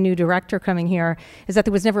to me as a new director coming here, is that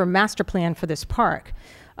there was never a master plan for this park.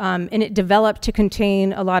 And it developed to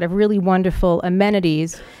contain a lot of really wonderful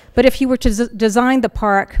amenities. But if you were to design the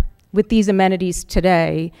park with these amenities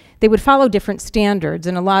today, they would follow different standards,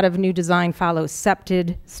 and a lot of new design follows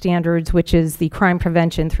SEPTED standards, which is the crime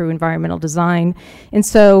prevention through environmental design. And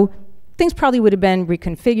so things probably would have been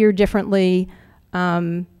reconfigured differently,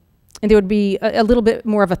 and there would be a little bit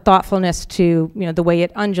more of a thoughtfulness to the way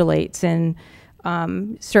it undulates, and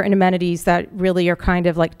certain amenities that really are kind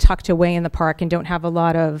of like tucked away in the park and don't have a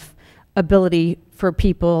lot of ability for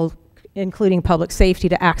people, including public safety,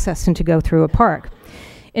 to access and to go through a park.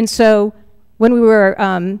 And so when we were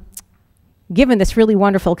given this really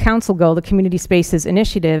wonderful council goal, the Community Spaces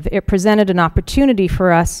Initiative, it presented an opportunity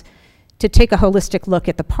for us to take a holistic look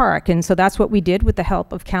at the park. And so that's what we did with the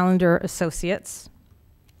help of Callender Associates.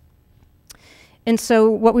 And so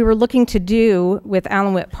what we were looking to do with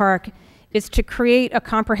Alan Witt Park is to create a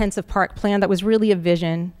comprehensive park plan that was really a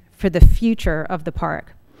vision for the future of the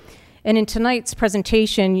park. And in tonight's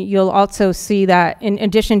presentation, you'll also see that in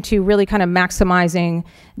addition to really kind of maximizing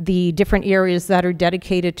the different areas that are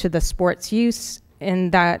dedicated to the sports use,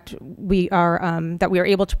 and that we are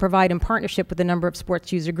able to provide in partnership with a number of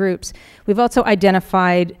sports user groups, we've also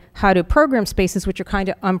identified how to program spaces which are kind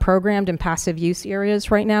of unprogrammed and passive use areas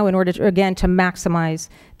right now in order to, again, to maximize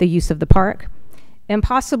the use of the park. And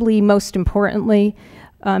possibly most importantly,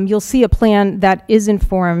 you'll see a plan that is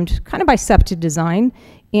informed kind of by SEPTED design.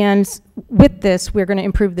 And with this, we're going to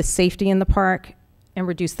improve the safety in the park and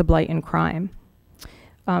reduce the blight and crime.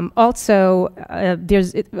 Also,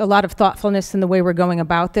 there's a lot of thoughtfulness in the way we're going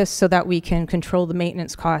about this so that we can control the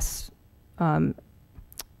maintenance costs in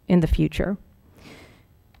the future.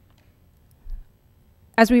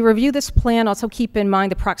 As we review this plan, also keep in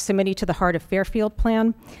mind the proximity to the Heart of Fairfield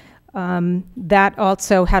plan. That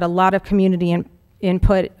also had a lot of community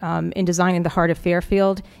input in designing the Heart of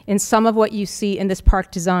Fairfield. And some of what you see in this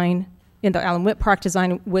park design, in the Alan Witt Park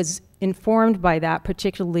design, was informed by that,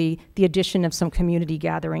 particularly the addition of some community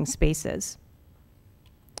gathering spaces.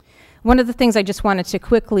 One of the things I just wanted to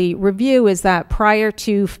quickly review is that prior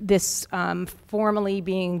to this formally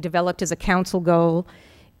being developed as a council goal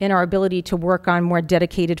in our ability to work on more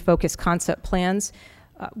dedicated focused concept plans,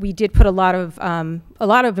 we did put a lot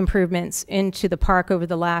of improvements into the park over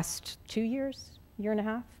the last 2 years, year and a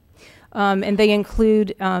half. And they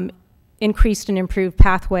include increased and improved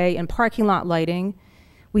pathway and parking lot lighting.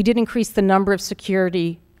 We did increase the number of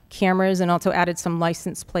security cameras and also added some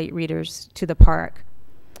license plate readers to the park.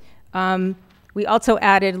 We also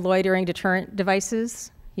added loitering deterrent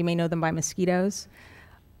devices. You may know them by mosquitoes.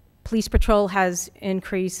 Police patrol has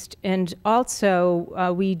increased, and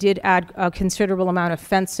also we did add a considerable amount of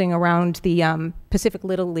fencing around the Pacific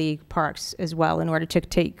Little League parks as well in order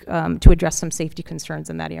to address some safety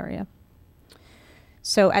concerns in that area.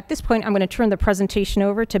 So at this point, I'm going to turn the presentation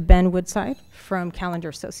over to Ben Woodside from Callender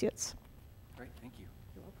Associates. Great, thank you.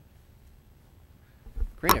 You're welcome.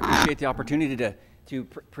 Great, I appreciate the opportunity to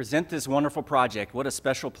present this wonderful project. What a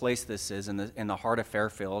special place this is in the heart of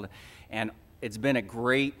Fairfield, and it's been a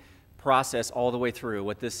great process all the way through.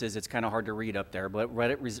 What this is, it's kind of hard to read up there, but what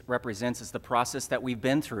it represents is the process that we've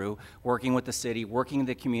been through, working with the city, working in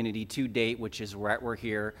the community to date, which is right we're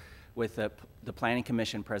here with the Planning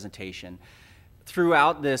Commission presentation.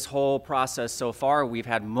 Throughout this whole process so far, we've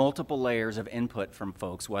had multiple layers of input from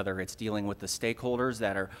folks, whether it's dealing with the stakeholders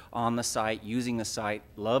that are on the site, using the site,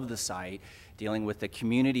 love the site, dealing with the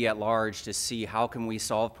community at large to see how can we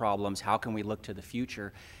solve problems, how can we look to the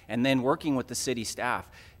future, and then working with the city staff.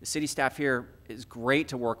 The city staff here is great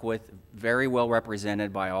to work with, very well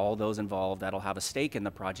represented by all those involved that'll have a stake in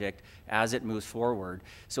the project as it moves forward.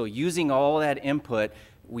 So using all that input,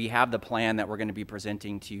 we have the plan that we're going to be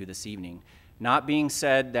presenting to you this evening. Not being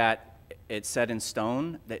said that it's set in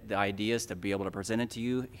stone, that the idea is to be able to present it to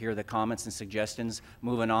you, hear the comments and suggestions,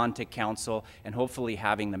 moving on to council, and hopefully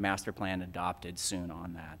having the master plan adopted soon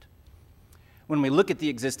on that. When we look at the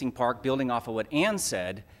existing park, building off of what Ann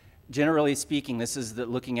said, generally speaking, this is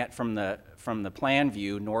looking at from the plan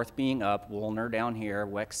view, north being up, Woolner down here,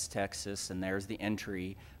 West Texas, and there's the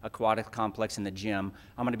entry, aquatic complex, and the gym.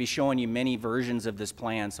 I'm going to be showing you many versions of this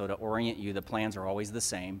plan, so to orient you, the plans are always the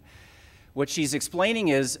same. What she's explaining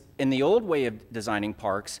is, in the old way of designing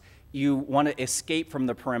parks, you want to escape from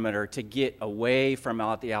the perimeter to get away from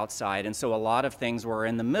the outside, and so a lot of things were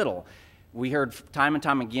in the middle. We heard time and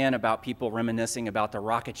time again about people reminiscing about the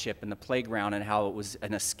rocket ship and the playground and how it was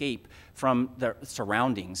an escape from the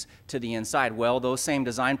surroundings to the inside. Well, those same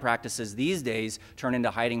design practices these days turn into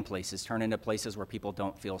hiding places, turn into places where people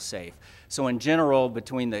don't feel safe. So in general,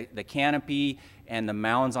 between the canopy and the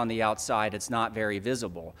mounds on the outside, it's not very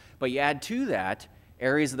visible. But you add to that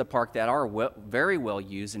areas of the park that are very well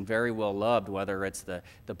used and very well loved, whether it's the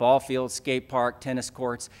ball field, skate park, tennis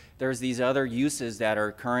courts. There's these other uses that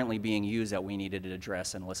are currently being used that we needed to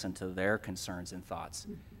address and listen to their concerns and thoughts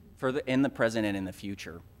in the present and in the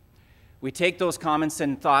future. We take those comments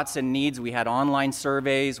and thoughts and needs. We had online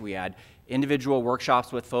surveys, we had individual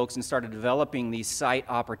workshops with folks, and started developing these site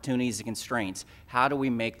opportunities and constraints. How do we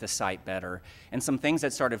make the site better? And some things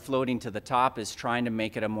that started floating to the top is trying to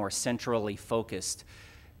make it a more centrally focused,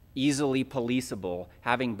 easily policeable,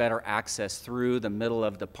 having better access through the middle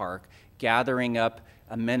of the park, gathering up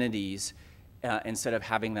amenities instead of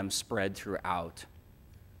having them spread throughout.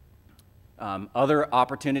 Other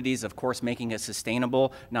opportunities, of course, making it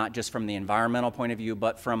sustainable, not just from the environmental point of view,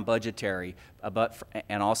 but from budgetary,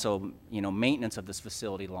 and also, maintenance of this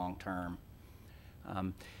facility long term.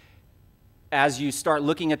 As you start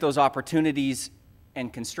looking at those opportunities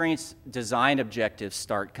and constraints, design objectives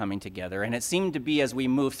start coming together. And it seemed to be, as we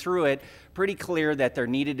moved through it, pretty clear that there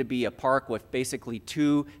needed to be a park with basically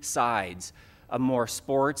two sides. A more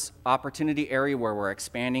sports opportunity area where we're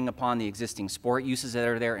expanding upon the existing sport uses that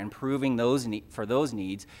are there, improving those for those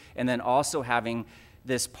needs, and then also having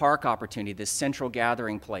this park opportunity, this central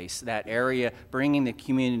gathering place, that area, bringing the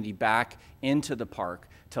community back into the park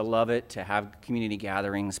to love it, to have community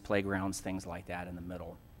gatherings, playgrounds, things like that in the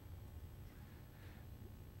middle.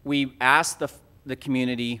 We asked the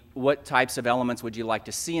community, what types of elements would you like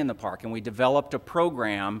to see in the park? And we developed a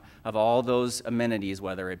program of all those amenities,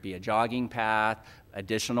 whether it be a jogging path,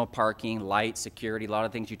 additional parking, light, security, a lot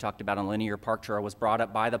of things you talked about on Linear Park Tour was brought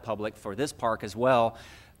up by the public for this park as well.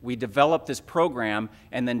 We developed this program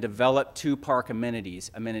and then developed two park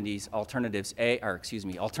alternatives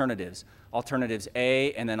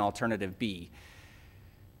A, and then alternative B.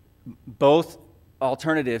 Both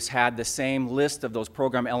alternatives had the same list of those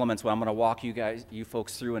program elements, what I'm going to walk you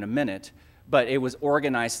folks through in a minute, but it was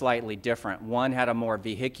organized slightly different. One had a more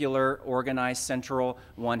vehicular organized central,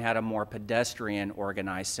 one had a more pedestrian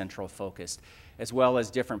organized central focused, as well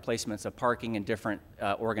as different placements of parking and different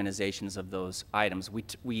organizations of those items.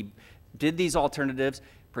 We did these alternatives,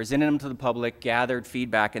 presented them to the public, gathered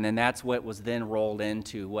feedback, and then that's what was then rolled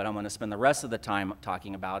into what I'm going to spend the rest of the time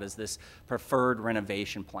talking about, is this preferred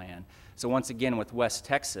renovation plan. So once again, with West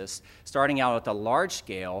Texas, starting out at the large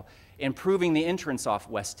scale, improving the entrance off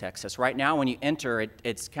West Texas. Right now, when you enter,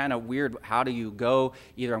 it's kind of weird. How do you go?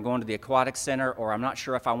 Either I'm going to the aquatic center, or I'm not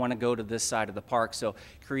sure if I want to go to this side of the park. So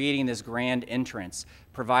creating this grand entrance,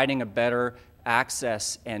 providing a better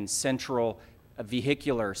access and central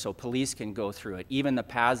vehicular so police can go through it. Even the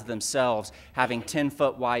paths themselves, having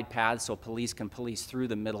 10-foot wide paths so police can police through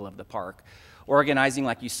the middle of the park. Organizing,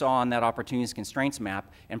 like you saw on that opportunities constraints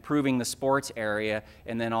map, improving the sports area,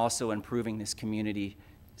 and then also improving this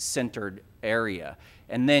community-centered area.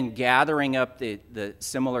 And then gathering up the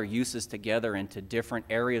similar uses together into different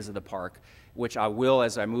areas of the park, which I will,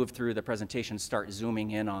 as I move through the presentation, start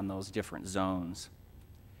zooming in on those different zones.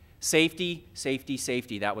 Safety, safety,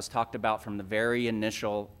 safety. That was talked about from the very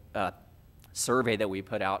initial survey that we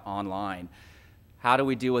put out online. How do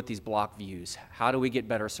we deal with these block views? How do we get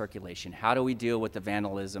better circulation? How do we deal with the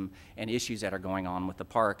vandalism and issues that are going on with the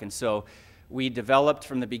park? And so we developed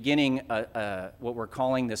from the beginning what we're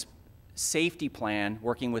calling this safety plan,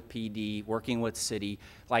 working with PD, working with city.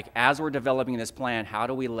 Like, as we're developing this plan, how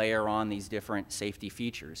do we layer on these different safety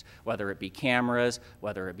features, whether it be cameras,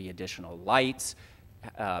 whether it be additional lights,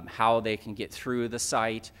 how they can get through the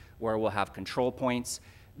site, where we'll have control points.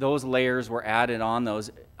 Those layers were added on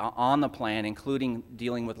the plan, including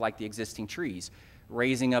dealing with like the existing trees,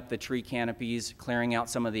 raising up the tree canopies, clearing out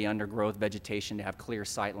some of the undergrowth vegetation to have clear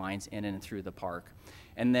sight lines in and through the park,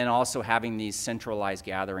 and then also having these centralized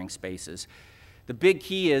gathering spaces. The big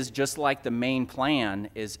key is, just like the main plan,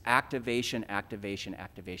 is activation, activation,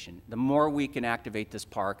 activation. The more we can activate this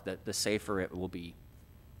park, the safer it will be.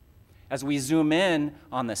 As we zoom in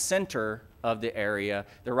on the center of the area,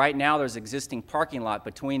 right now there's existing parking lot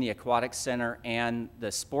between the aquatic center and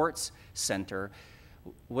the sports center.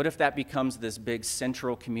 What if that becomes this big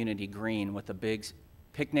central community green with a big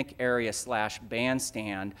picnic area /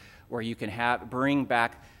 bandstand where you can bring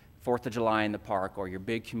back 4th of July in the park or your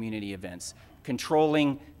big community events,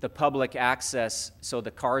 controlling the public access so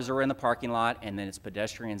the cars are in the parking lot and then it's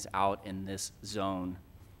pedestrians out in this zone.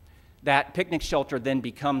 That picnic shelter then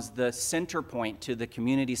becomes the center point to the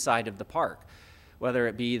community side of the park, whether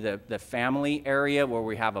it be the family area where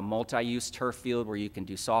we have a multi-use turf field where you can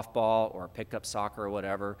do softball or pickup soccer or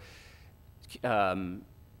whatever,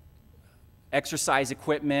 exercise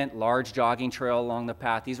equipment, large jogging trail along the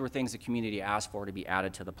path. These were things the community asked for to be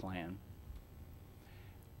added to the plan.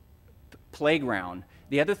 Playground.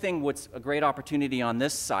 The other thing, what's a great opportunity on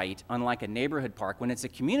this site, unlike a neighborhood park, when it's a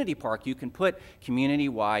community park, you can put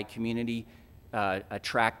community-wide, community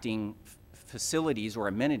attracting facilities or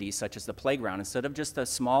amenities such as the playground. Instead of just a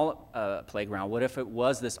small playground, what if it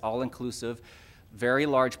was this all-inclusive, very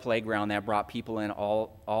large playground that brought people in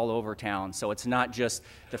all over town? So it's not just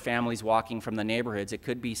the families walking from the neighborhoods. It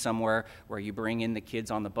could be somewhere where you bring in the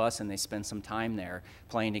kids on the bus and they spend some time there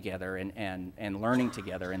playing together and learning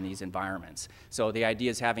together in these environments. So the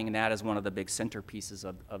idea is having that as one of the big centerpieces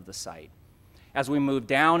of the site. As we move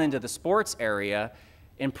down into the sports area,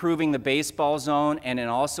 improving the baseball zone and then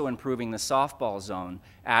also improving the softball zone,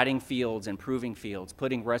 adding fields, improving fields,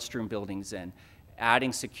 putting restroom buildings in,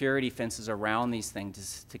 adding security fences around these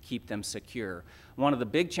things to keep them secure. One of the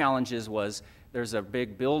big challenges was there's a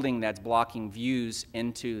big building that's blocking views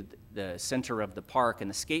into the center of the park and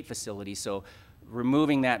the skate facility, so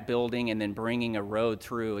removing that building and then bringing a road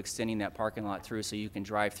through, extending that parking lot through so you can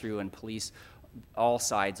drive through and police all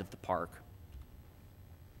sides of the park.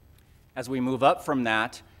 As we move up from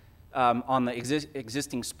that, on the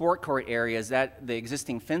existing sport court areas, that the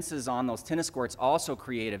existing fences on those tennis courts also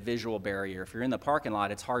create a visual barrier. If you're in the parking lot,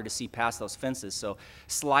 it's hard to see past those fences. So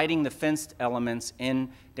sliding the fenced elements in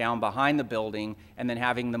down behind the building and then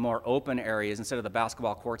having the more open areas instead of the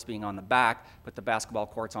basketball courts being on the back, put the basketball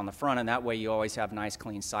courts on the front, and that way you always have nice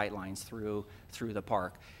clean sight lines through the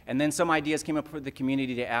park. And then some ideas came up with the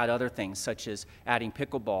community to add other things, such as adding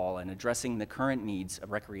pickleball and addressing the current needs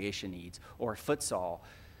of recreation needs, or futsal.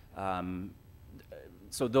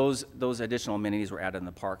 So those additional amenities were added in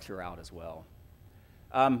the park throughout as well.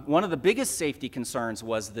 One of the biggest safety concerns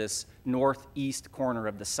was this northeast corner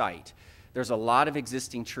of the site. There's a lot of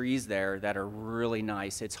existing trees there that are really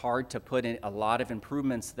nice. It's hard to put in a lot of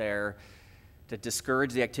improvements there to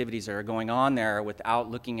discourage the activities that are going on there without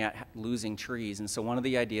looking at losing trees. And so one of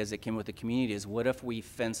the ideas that came with the community is, what if we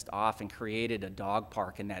fenced off and created a dog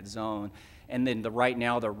park in that zone? And then right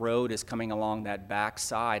now the road is coming along that back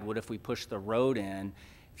side. What if we push the road in,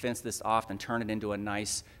 fence this off, and turn it into a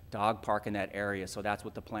nice dog park in that area? So that's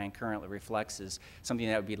what the plan currently reflects, is something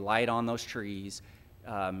that would be light on those trees,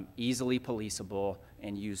 easily policeable,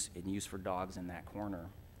 and used for dogs in that corner.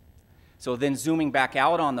 So then zooming back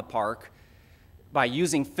out on the park, by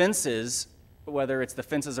using fences, whether it's the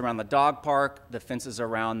fences around the dog park, the fences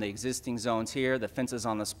around the existing zones here, the fences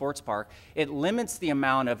on the sports park, it limits the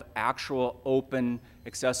amount of actual open,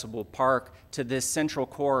 accessible park to this central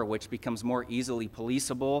core, which becomes more easily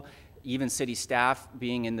policeable. Even city staff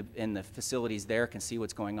being in the facilities there can see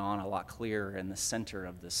what's going on a lot clearer in the center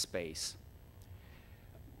of this space.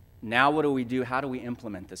 Now what do we do? How do we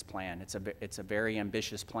implement this plan? It's a very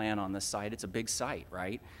ambitious plan on this site. It's a big site,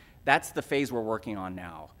 right? That's the phase we're working on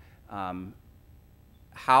now.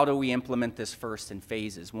 How do we implement this first in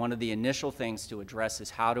phases? One of the initial things to address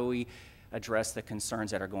is, how do we address the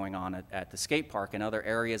concerns that are going on at the skate park and other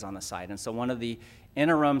areas on the site? And so one of the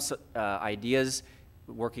interim ideas,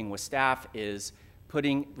 working with staff, is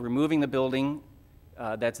removing the building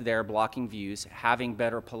that's there blocking views, having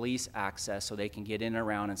better police access so they can get in and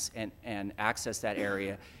around and access that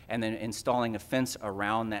area, and then installing a fence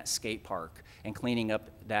around that skate park and cleaning up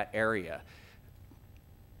that area.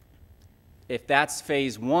 If that's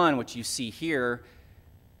phase one, which you see here,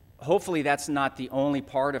 hopefully that's not the only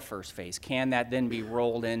part of first phase. Can that then be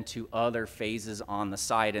rolled into other phases on the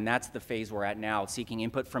site? And that's the phase we're at now, seeking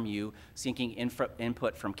input from you, seeking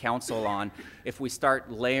input from council on, if we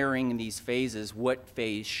start layering these phases, what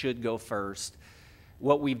phase should go first.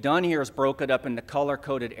 What we've done here is broke it up into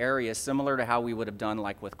color-coded areas, similar to how we would have done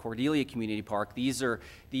like with Cordelia Community Park. These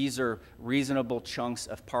are reasonable chunks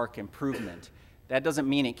of park improvement. That doesn't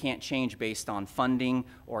mean it can't change based on funding,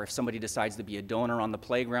 or if somebody decides to be a donor on the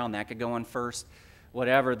playground, that could go in first.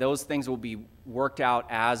 Whatever, those things will be worked out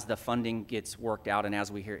as the funding gets worked out and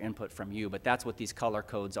as we hear input from you. But that's what these color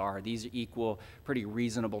codes are. These equal pretty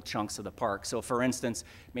reasonable chunks of the park. So for instance,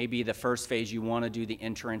 maybe the first phase you want to do the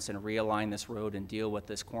entrance and realign this road and deal with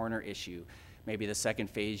this corner issue. Maybe the second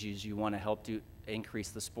phase is you want to help to increase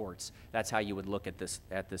the sports. That's how you would look at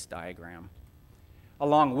this diagram.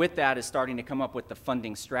 Along with that is starting to come up with the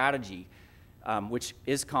funding strategy, which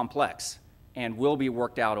is complex. and will be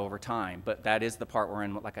worked out over time. But that is the part we're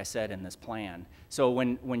in, like I said, in this plan. So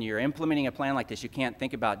when you're implementing a plan like this, you can't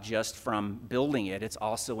think about just from building it, it's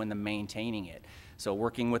also in the maintaining it. So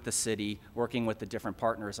working with the city, working with the different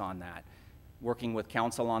partners on that, working with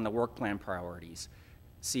council on the work plan priorities,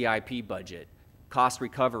 CIP budget, cost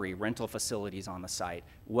recovery, rental facilities on the site.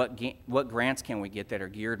 What grants can we get that are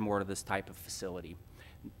geared more to this type of facility?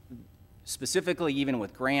 Specifically, even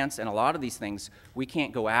with grants and a lot of these things, we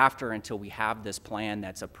can't go after until we have this plan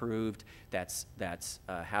that's approved, that's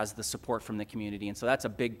has the support from the community. And so that's a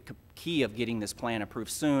big key of getting this plan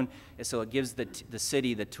approved soon, is so it gives the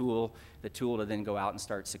city the tool to then go out and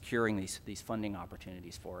start securing these funding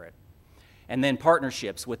opportunities for it. And then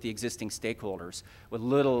partnerships with the existing stakeholders, with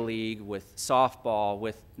Little League, with softball,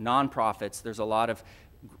 with nonprofits. There's a lot of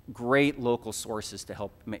great local sources to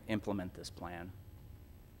help implement this plan.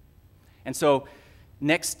 And so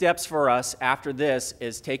next steps for us after this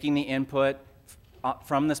is taking the input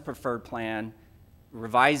from this preferred plan,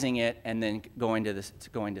 revising it, and then going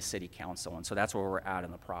to city council. And so that's where we're at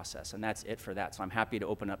in the process. And that's it for that. So I'm happy to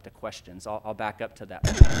open up to questions. I'll back up to that.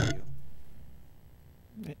 Thank you.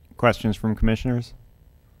 Questions from commissioners?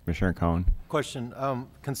 Commissioner Cohen. Question,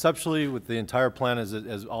 conceptually with the entire plan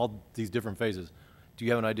as all these different phases, do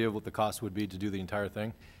you have an idea of what the cost would be to do the entire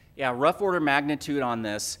thing? Yeah, rough order magnitude on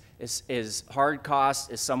this is hard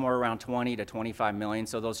cost is somewhere around 20 to 25 million.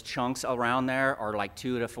 So those chunks around there are like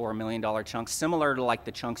 $2 to $4 million chunks, similar to like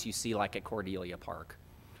the chunks you see like at Cordelia Park.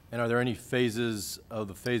 And are there any phases of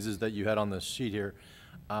the phases that you had on the sheet here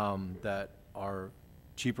that are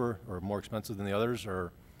cheaper or more expensive than the others,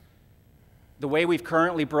 or? The way we've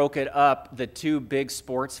currently broke it up, the two big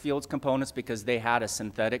sports fields components, because they had a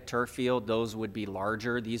synthetic turf field, those would be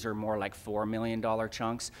larger. These are more like $4 million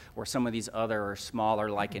chunks, where some of these other are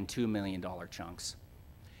smaller, like in $2 million chunks.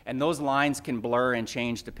 And those lines can blur and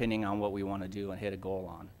change depending on what we want to do and hit a goal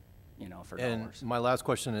on, you know, for dollars. And my last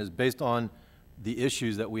question is, based on the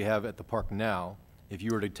issues that we have at the park now, if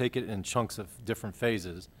you were to take it in chunks of different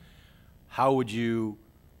phases, how would you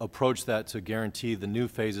approach that to guarantee the new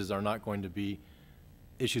phases are not going to be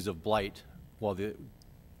issues of blight while the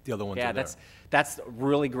other ones are there? That's a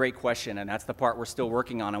really great question, and that's the part we're still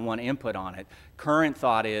working on and want input on it. Current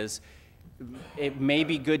thought is it may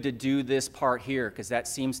be good to do this part here because that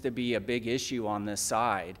seems to be a big issue on this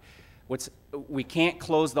side. We can't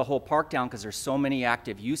close the whole park down because there's so many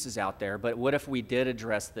active uses out there, but what if we did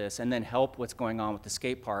address this and then help what's going on with the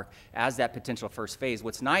skate park as that potential first phase?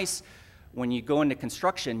 What's nice, when you go into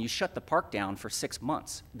construction, you shut the park down for 6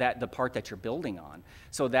 months, the part that you're building on.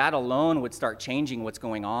 So that alone would start changing what's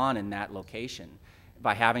going on in that location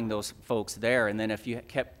by having those folks there. And then if you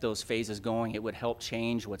kept those phases going, it would help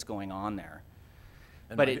change what's going on there.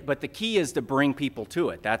 But the key is to bring people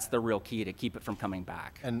to it. That's the real key, to keep it from coming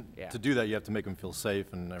back. And to do that, you have to make them feel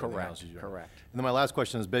safe and everything else. Correct. And then my last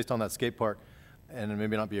question is based on that skate park, and it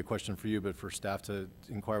may not be a question for you, but for staff to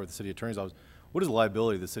inquire with the city attorney's office. What is the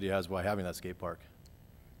liability the city has by having that skate park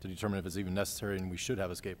to determine if it's even necessary and we should have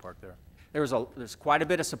a skate park there? There's quite a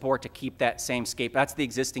bit of support to keep that same that's the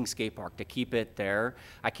existing skate park, to keep it there.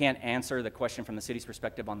 I can't answer the question from the city's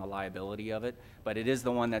perspective on the liability of it, but it is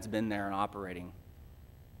the one that's been there and operating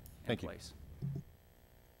in place.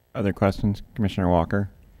 Other questions? Commissioner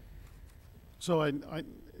Walker. So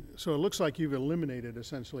so it looks like you've eliminated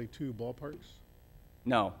essentially 2 ballparks?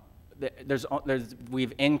 No.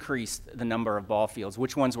 We've increased the number of ball fields.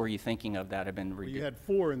 Which ones were you thinking of that have been reduced? Well, you had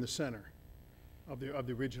 4 in the center of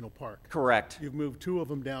the original park. Correct. You've moved 2 of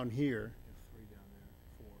them down here.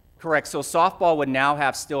 Correct. So softball would now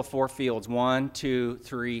have still 4 fields. 1, 2,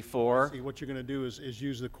 3, 4. See, what you're going to do is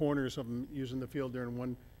use the corners of them, using the field during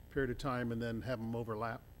one period of time, and then have them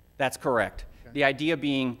overlap. That's correct. Okay. The idea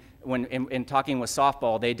being, when in talking with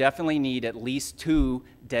softball, they definitely need at least 2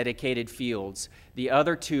 dedicated fields. The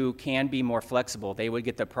other 2 can be more flexible. They would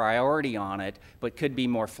get the priority on it, but could be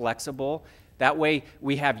more flexible. That way,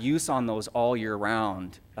 we have use on those all year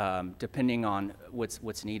round, depending on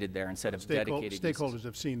what's needed there, instead of dedicated Stakeholders uses.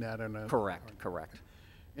 Have seen that. Correct.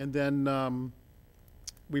 And then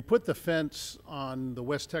we put the fence on the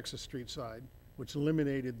West Texas Street side, which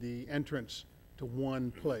eliminated the entrance to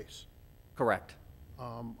one place. Correct.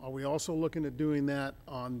 Are we also looking at doing that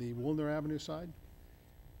on the Woolner Avenue side?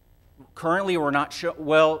 Currently, we're not sure.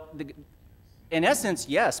 Well, in essence,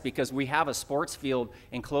 yes, because we have a sports field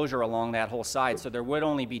enclosure along that whole side, so there would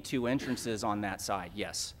only be 2 entrances on that side,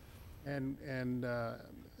 yes. And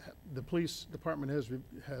the police department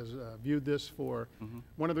has viewed this for,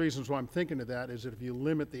 one of the reasons why I'm thinking of that is that if you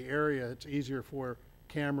limit the area, it's easier for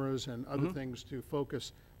cameras and other things to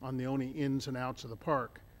focus on the only ins and outs of the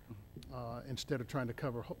park. instead of trying to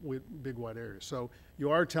cover with big wide areas. So you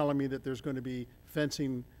are telling me that there's going to be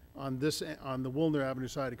fencing on on the Woolner Avenue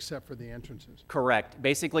side except for the entrances? Correct.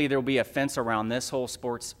 Basically, there will be a fence around this whole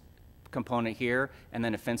sports component here, and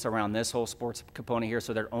then a fence around this whole sports component here,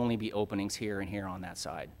 so there'll only be openings here and here on that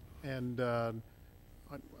side. And I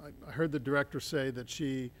heard the director say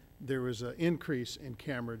that there was an increase in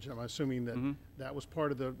camerage. I'm assuming that that was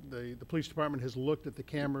part of the police department has looked at the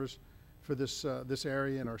cameras for this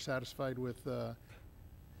area and are satisfied with.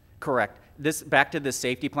 Correct. Back to the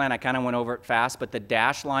safety plan, I kind of went over it fast, but the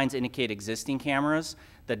dash lines indicate existing cameras.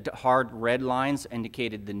 The hard red lines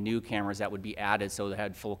indicated the new cameras that would be added, so they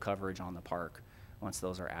had full coverage on the park once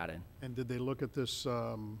those are added. And did they look at this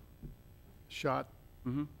shot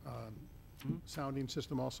sounding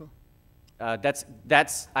system also?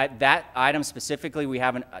 That item specifically, we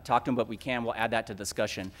haven't talked to them, but we'll add that to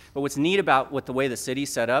discussion. But what's neat about the way the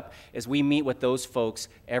city's set up is we meet with those folks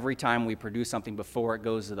every time we produce something before it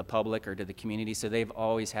goes to the public or to the community, so they've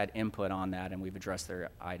always had input on that, and we've addressed their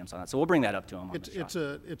items on that. So we'll bring that up to them.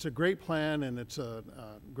 It's a great plan, and it's a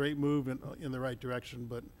great move in the right direction,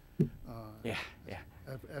 but yeah.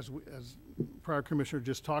 As prior commissioner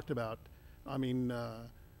just talked about, I mean,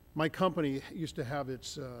 my company used to have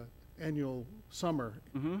its annual summer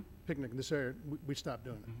picnic in this area. We stopped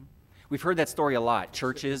doing it. We've heard that story a lot,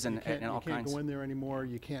 churches and all kinds. You can't go in there anymore.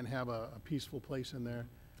 You can't have a peaceful place in there.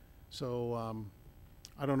 So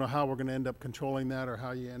I don't know how we're going to end up controlling that or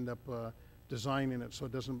how you end up designing it so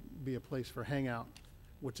it doesn't be a place for hangout,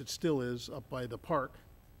 which it still is up by the park,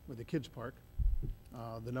 or the kids' park,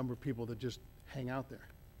 the number of people that just hang out there.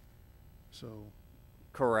 So.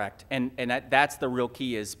 Correct. And that's the real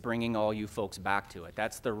key, is bringing all you folks back to it.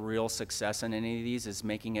 That's the real success in any of these, is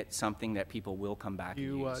making it something that people will come back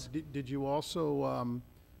and use. Did you also,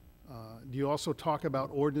 do you also talk about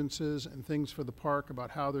ordinances and things for the park,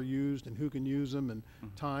 about how they're used and who can use them and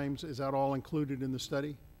times? Is that all included in the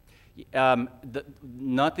study?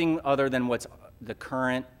 Nothing other than what's the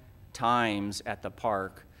current times at the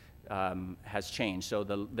park has changed. So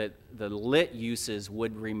the lit uses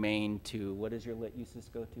would remain to, what does your lit uses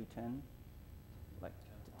go to, 10? Like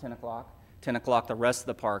 10 o'clock? 10 o'clock, the rest of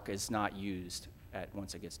the park is not used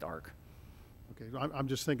once it gets dark. Okay, I'm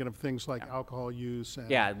just thinking of things like alcohol use. And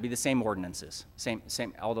yeah, it'd be the same ordinances,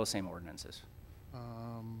 all those same ordinances.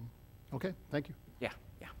 Okay, thank you. Yeah.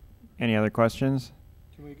 Any other questions?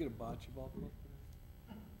 Can we get a bocce ball?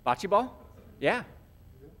 Bocce ball? Yeah.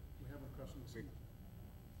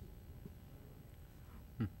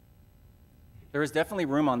 There is definitely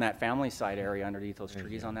room on that family side area underneath those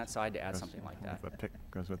trees on that side to add something like that.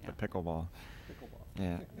 Goes with the pickleball.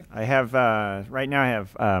 Yeah, I have right now I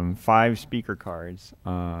have 5 speaker cards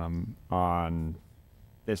on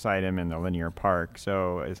this item in the linear park.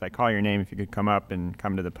 So as I call your name, if you could come up and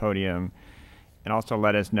come to the podium, and also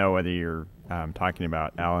let us know whether you're talking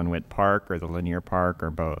about Allen Witt Park or the linear park or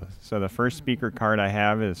both. So the first speaker card I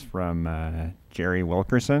have is from Jerry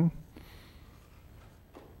Wilkerson.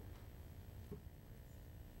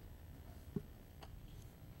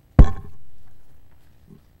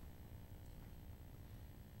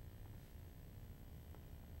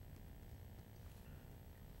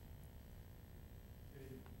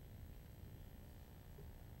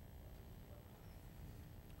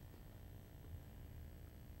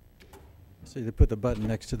 So they put the button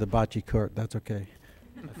next to the bocce court. That's okay.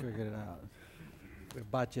 I figured it out. We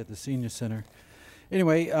have bocce at the senior center.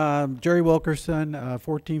 Anyway, Jerry Wilkerson,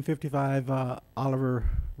 1455 Oliver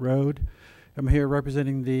Road. I'm here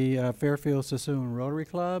representing the Fairfield Sassoon Rotary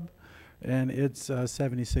Club and its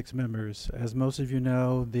 76 members. As most of you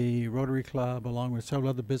know, the Rotary Club, along with several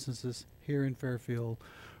other businesses here in Fairfield,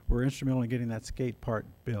 were instrumental in getting that skate park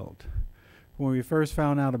built. When we first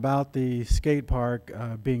found out about the skate park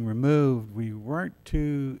being removed, we weren't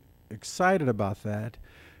too excited about that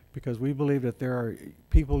because we believe that there are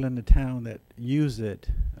people in the town that use it.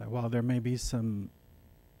 While there may be some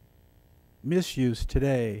misuse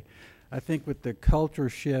today, I think with the culture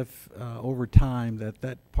shift over time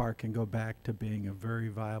that park can go back to being a very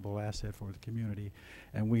viable asset for the community.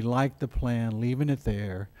 And we like the plan, leaving it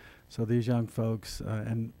there. So these young folks,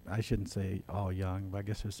 and I shouldn't say all young, but I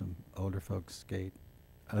guess there's some older folks skate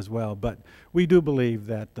as well. But we do believe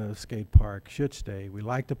that the skate park should stay. We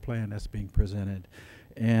like the plan that's being presented.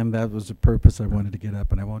 And that was the purpose I wanted to get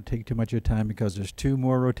up. And I won't take too much of your time because there's 2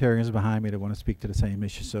 more Rotarians behind me that want to speak to the same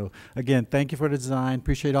issue. So again, thank you for the design.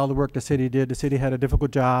 Appreciate all the work the city did. The city had a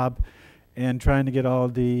difficult job in trying to get all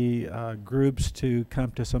the groups to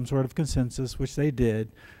come to some sort of consensus, which they did.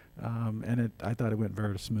 And I thought it went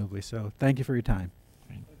very smoothly. So thank you for your time.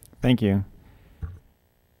 Thank you.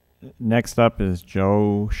 Next up is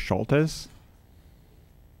Joe Schultes.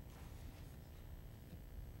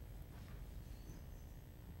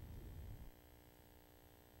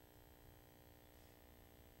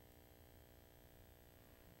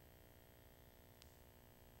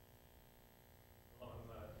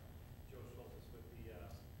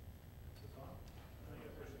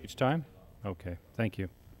 Each time? Okay, thank you.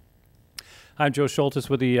 I'm Joe Schultes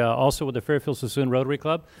with the also with the Fairfield Sassoon Rotary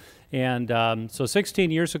Club, and so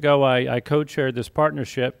 16 years ago I co-chaired this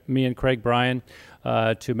partnership, me and Craig Bryan,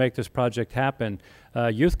 to make this project happen.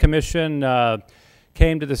 Youth Commission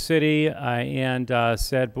came to the city and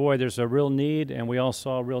said, boy, there's a real need, and we all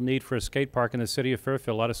saw a real need for a skate park in the city of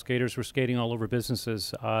Fairfield. A lot of skaters were skating all over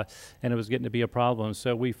businesses, and it was getting to be a problem.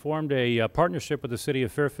 So we formed a partnership with the city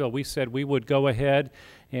of Fairfield. We said we would go ahead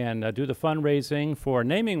and do the fundraising for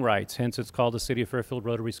naming rights, hence it's called the City of Fairfield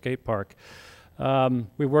Rotary Skate Park.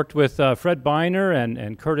 We worked with Fred Biner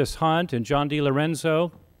and Curtis Hunt and John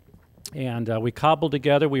DiLorenzo, and we cobbled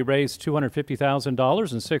together. We raised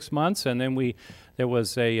 $250,000 in 6 months, and then there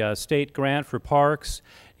was a state grant for parks,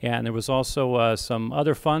 and there was also some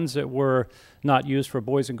other funds that were not used for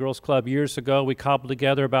Boys and Girls Club years ago. We cobbled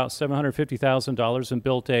together about $750,000 and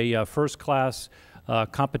built a first-class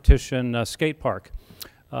competition skate park.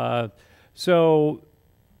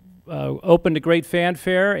 Opened to great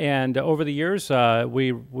fanfare, and over the years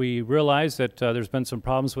we realized that there's been some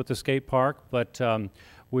problems with the skate park, but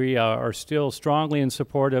we are still strongly in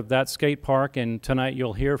support of that skate park, and tonight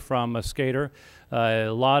you'll hear from a skater. A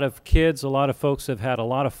lot of kids, a lot of folks have had a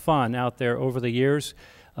lot of fun out there over the years.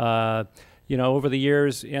 You know, over the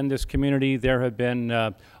years in this community there have been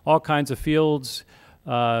all kinds of fields,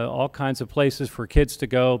 all kinds of places for kids to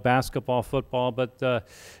go, basketball, football, but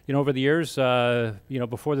you know, over the years, you know,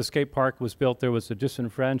 before the skate park was built, there was a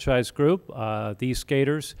disenfranchised group, these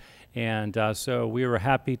skaters, and so we were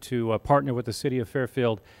happy to partner with the city of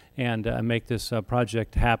Fairfield and make this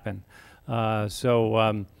project happen.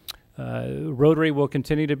 Rotary will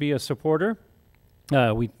continue to be a supporter.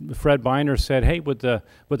 Fred Biner said, hey, would the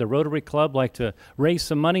Rotary Club like to raise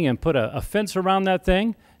some money and put a fence around that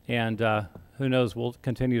thing? And who knows, we'll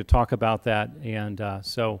continue to talk about that. And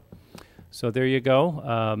so there you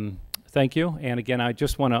go. Thank you. And again, I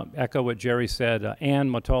just want to echo what Jerry said. Ann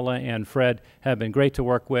Mottola and Fred have been great to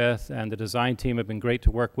work with, and the design team have been great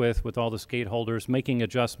to work with all the skate holders, making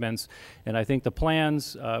adjustments. And I think the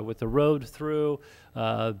plans with the road through,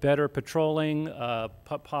 better patrolling,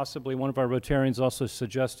 possibly one of our Rotarians also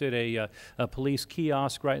suggested a police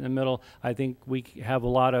kiosk right in the middle. I think we have a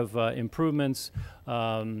lot of improvements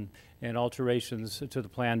and alterations to the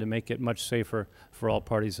plan to make it much safer for all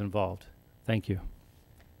parties involved. Thank you.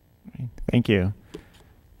 Thank you.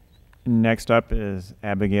 Next up is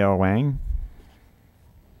Abigail Wang.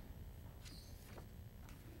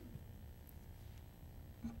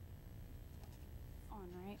 On,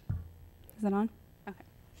 right? Is it on? Okay.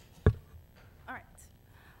 All right.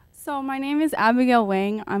 So my name is Abigail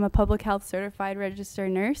Wang. I'm a public health certified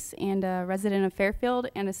registered nurse and a resident of Fairfield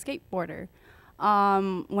and a skateboarder.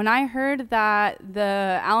 When I heard that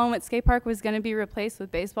the Allenwood Skate Park was going to be replaced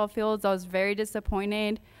with baseball fields, I was very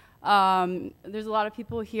disappointed. There's a lot of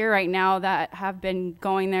people here right now that have been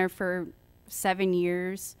going there for 7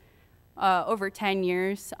 years, over 10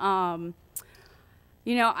 years. You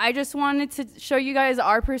know, I just wanted to show you guys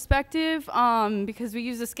our perspective because we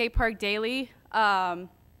use the skate park daily. You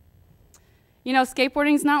know,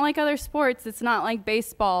 skateboarding is not like other sports. It's not like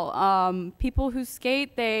baseball. People who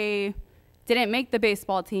skate, they didn't make the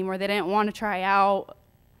baseball team, or they didn't want to try out.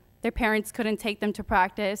 Their parents couldn't take them to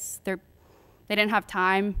practice. They didn't have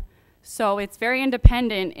time. So it's very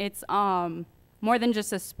independent. It's more than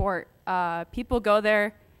just a sport. People go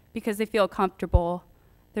there because they feel comfortable.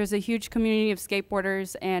 There's a huge community of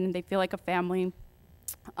skateboarders, and they feel like a family,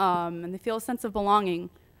 and they feel a sense of belonging.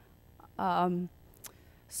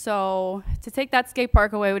 So to take that skate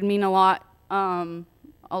park away would mean a lot.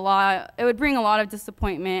 It would bring a lot of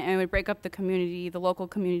disappointment, and it would break up the community, the local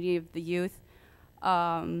community of the youth.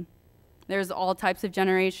 There's all types of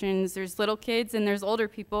generations. There's little kids and there's older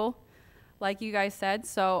people, like you guys said.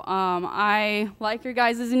 So I like your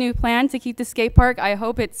guys' new plan to keep the skate park. I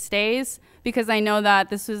hope it stays, because I know that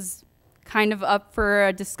this was kind of up for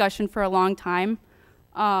a discussion for a long time.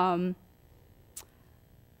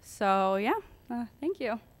 So yeah, thank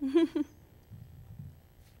you.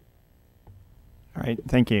 All right,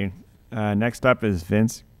 thank you. Next up is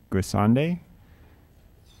Vince Guisande.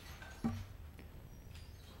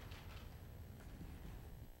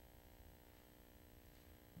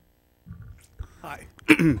 Hi.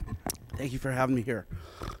 Thank you for having me here.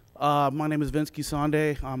 My name is Vince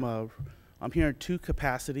Guisande. I'm a I'm here in two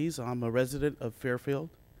capacities. I'm a resident of Fairfield,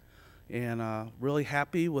 and really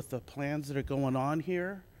happy with the plans that are going on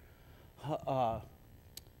here.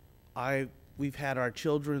 We've had our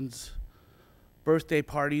children's birthday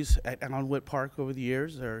parties at Allenwood Park over the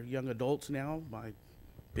years. They're young adults now. My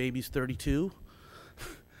baby's 32.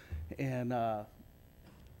 And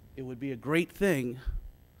it would be a great thing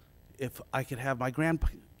if I could have my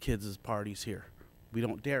grandkids' parties here. We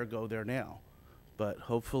don't dare go there now. But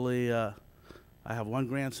hopefully I have one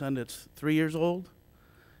grandson that's 3 years old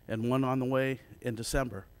and one on the way in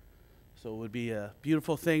December. So it would be a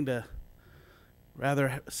beautiful thing to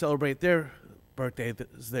rather celebrate their birthday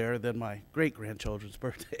that's there than my great-grandchildren's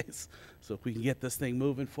birthdays. So if we can get this thing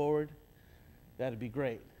moving forward, that'd be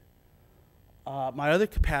great. My other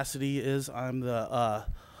capacity is I'm the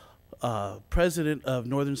president of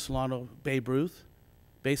Northern Solano Babe Ruth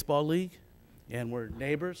Baseball League, and we're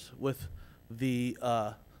neighbors with the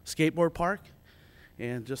skateboard park.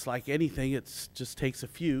 And just like anything, it just takes a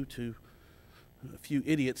few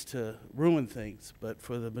idiots to ruin things. But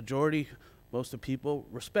for the majority, most of the people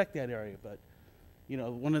respect that area. But you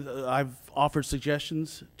know, I've offered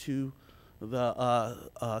suggestions to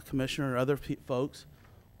the commissioner and other folks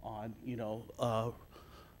on, you know,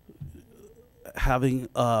 having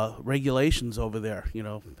regulations over there. You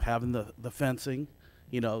know, having the fencing.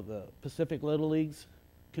 You know, the Pacific Little League's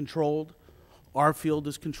controlled. Our field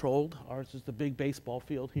is controlled. Ours is the big baseball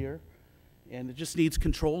field here, and it just needs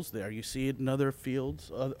controls there. You see it in other fields,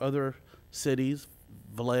 other cities.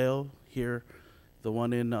 Vallejo here, the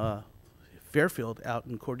one in Fairfield out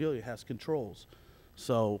in Cordelia has controls.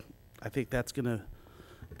 So I think that's going to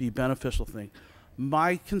be a beneficial thing.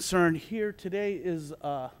 My concern here today is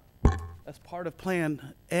as part of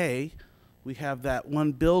Plan A, we have that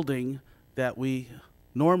one building that we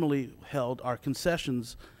normally held our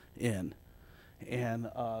concessions in, and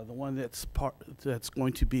the one that's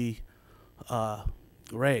going to be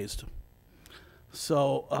raised.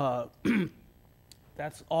 So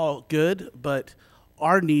that's all good, but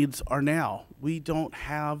our needs are now. We don't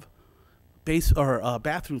have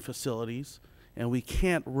bathroom facilities, and we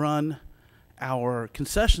can't run our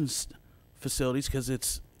concessions facilities because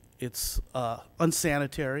it's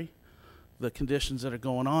unsanitary, the conditions that are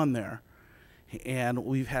going on there. And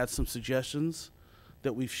we've had some suggestions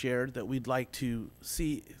that we've shared that we'd like to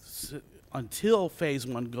see until phase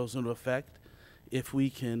one goes into effect, if we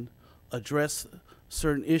can address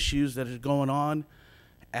certain issues that are going on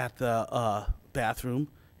at the bathroom.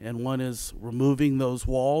 And one is removing those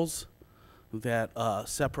walls that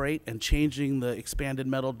separate and changing the expanded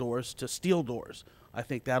metal doors to steel doors. I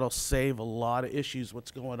think that'll save a lot of issues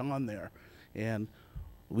what's going on there. And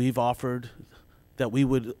we've offered that we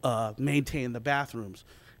would maintain the bathrooms.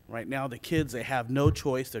 Right now the kids, they have no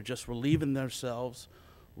choice. They're just relieving themselves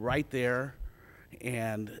right there.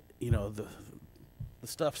 And you know, the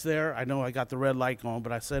stuff's there. I know I got the red light going,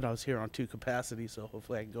 but I said I was here on two capacities, so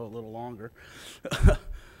hopefully I can go a little longer.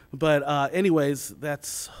 But anyways,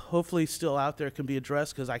 that's hopefully still out there, can be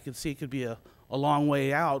addressed, because I can see it could be a long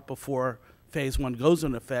way out before phase one goes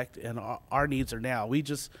into effect, and our needs are now. We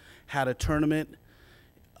just had a tournament,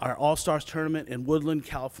 our All-Stars tournament in Woodland,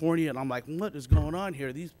 California, and I'm like, what is going on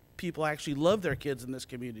here? These people actually love their kids in this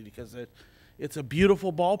community, because it's a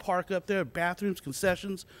beautiful ballpark up there, bathrooms,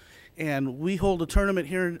 concessions, and we hold a tournament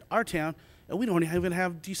here in our town, and we don't even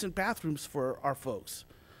have decent bathrooms for our folks,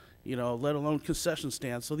 you know, let alone concession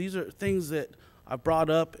stands. So these are things that I've brought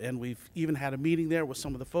up, and we've even had a meeting there with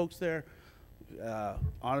some of the folks there.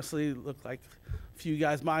 Honestly, look like a few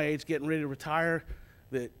guys my age getting ready to retire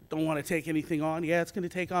that don't want to take anything on. Yeah, it's going to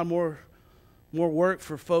take on more work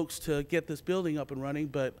for folks to get this building up and running,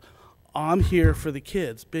 but I'm here for the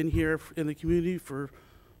kids. Been here in the community for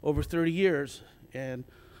over 30 years, and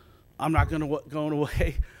I'm not going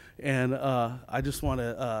away. And I just want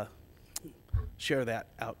to share that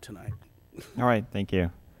out tonight. All right, thank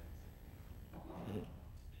you.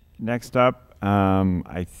 Next up,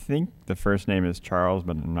 I think the first name is Charles,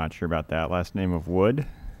 but I'm not sure about that. Last name of Wood.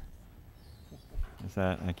 Is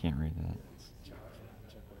that? I can't read that.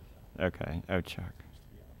 Okay. Oh, Chuck.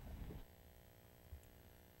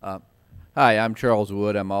 Hi, I'm Charles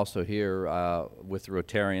Wood. I'm also here with the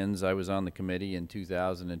Rotarians. I was on the committee in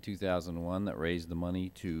 2000 and 2001 that raised the money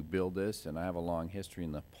to build this, and I have a long history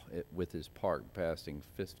with this park, passing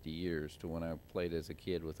 50 years to when I played as a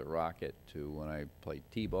kid with a rocket to when I played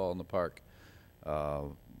t-ball in the park,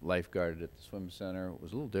 lifeguarded at the swim center. It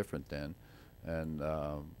was a little different then, and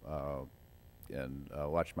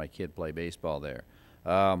watched my kid play baseball there.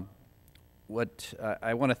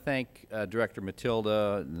 I want to thank Director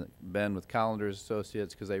Matilda and Ben with Callender's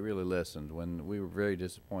Associates, because they really listened. When we were very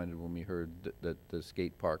disappointed when we heard that the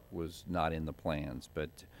skate park was not in the plans, but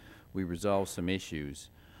we resolved some issues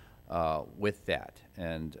with that.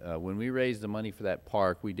 And when we raised the money for that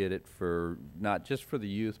park, we did it for not just for the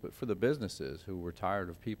youth, but for the businesses who were tired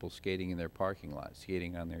of people skating in their parking lot,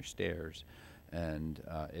 skating on their stairs. And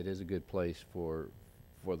it is a good place for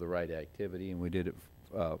the right activity, and we did it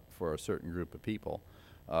for a certain group of people.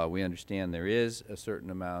 We understand there is a certain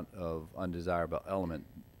amount of undesirable element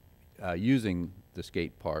using the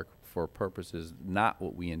skate park for purposes not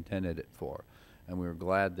what we intended it for. And we were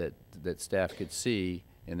glad that staff could see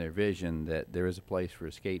in their vision that there is a place for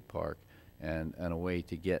a skate park and a way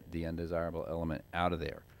to get the undesirable element out of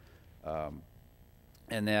there.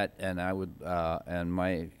 And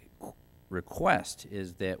my request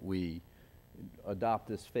is that we adopt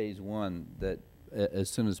this phase one that as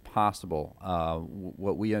soon as possible.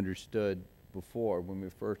 What we understood before when we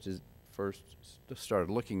first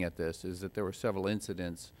started looking at this is that there were several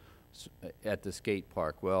incidents at the skate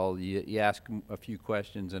park. Well, you ask a few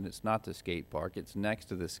questions and it's not the skate park, it's next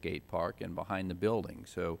to the skate park and behind the building.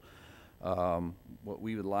 So what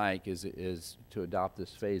we would like is to adopt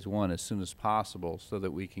this phase one as soon as possible so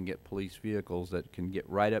that we can get police vehicles that can get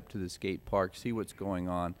right up to the skate park, see what's going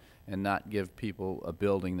on, and not give people a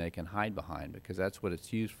building they can hide behind, because that's what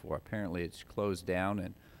it's used for. Apparently it's closed down,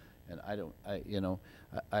 and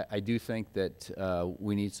I do think that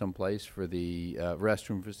we need some place for the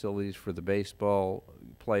restroom facilities for the baseball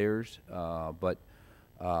players, but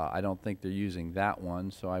I don't think they're using that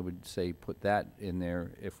one, so I would say put that in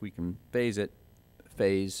there. If we can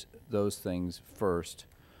phase those things first,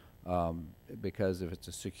 because if it's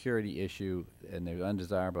a security issue and there's an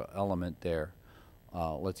undesirable element there,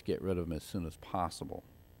 let's get rid of them as soon as possible.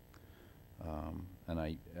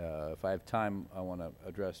 And if I have time, I want to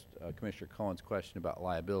address Commissioner Cohen's question about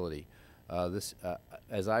liability.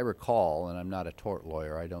 As I recall, and I'm not a tort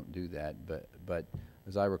lawyer, I don't do that, but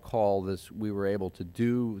as I recall, we were able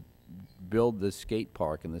to build this skate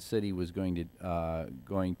park, and the city was going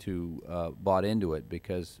to bought into it,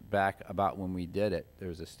 because back about when we did it, there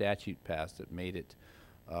was a statute passed that made it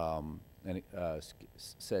and it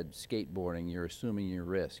said skateboarding, you're assuming your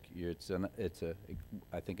risk. It's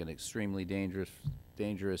I think an extremely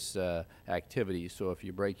dangerous activity. So if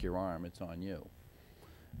you break your arm, it's on you.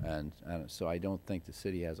 And so I don't think the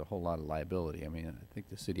city has a whole lot of liability. I mean, I think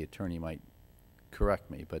the city attorney might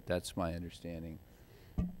correct me, but that's my understanding.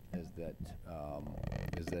 Is that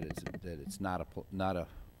it's not a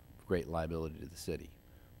great liability to the city.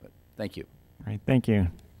 But thank you. All right, thank you.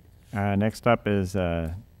 Next up is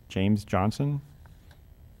James Johnson.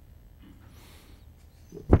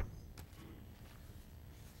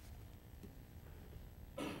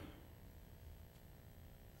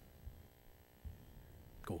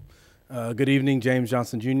 Cool. Good evening, James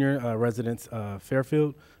Johnson Jr., residents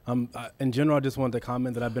Fairfield. In general, I just wanted to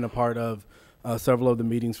comment that I've been a part of several of the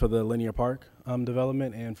meetings for the linear park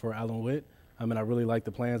development and for Allen Witt. And I really like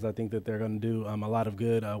the plans. I think that they're going to do a lot of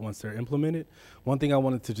good once they're implemented. One thing I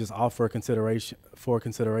wanted to just offer consideration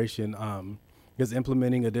is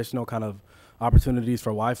implementing additional kind of opportunities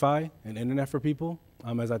for Wi-Fi and internet for people.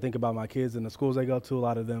 As I think about my kids and the schools they go to, a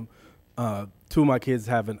lot of them, two of my kids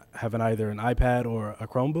have either an iPad or a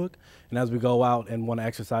Chromebook. And as we go out and want to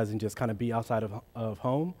exercise and just kind of be outside of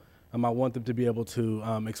home, I want them to be able to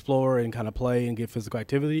explore and kind of play and get physical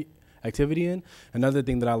activity in. Another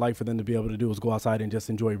thing that I like for them to be able to do is go outside and just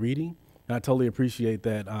enjoy reading. And I totally appreciate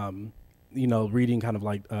that, reading kind of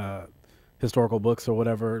like historical books or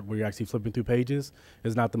whatever, where you're actually flipping through pages,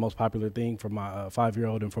 is not the most popular thing for my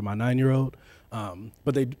 5-year-old and for my 9-year-old.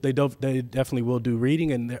 But they definitely will do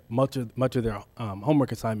reading, and much of their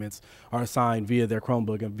homework assignments are assigned via their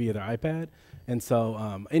Chromebook and via their iPad. And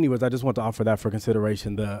so, anyways, I just want to offer that for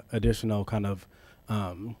consideration, the additional kind of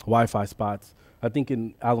Wi-Fi spots. I think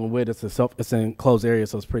in Allen Witt, it's an enclosed area,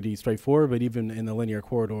 so it's pretty straightforward. But even in the linear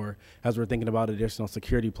corridor, as we're thinking about additional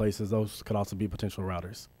security places, those could also be potential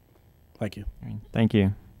routers. Thank you. All right, thank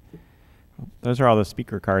you. Those are all the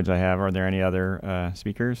speaker cards I have. Are there any other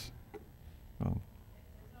speakers? Oh.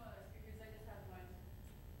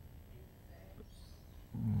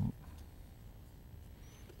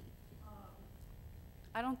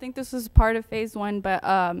 I don't think this was part of phase one, but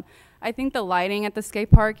I think the lighting at the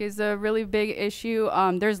skate park is a really big issue.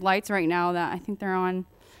 There's lights right now that I think they're on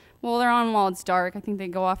while it's dark. I think they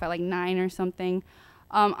go off at like 9 or something.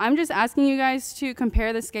 I'm just asking you guys to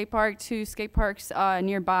compare the skate park to skate parks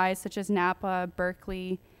nearby, such as Napa,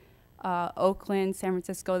 Berkeley, Oakland, San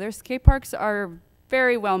Francisco. Their skate parks are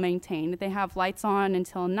very well maintained. They have lights on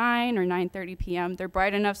until 9 or 9:30 p.m. They're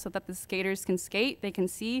bright enough so that the skaters can skate, they can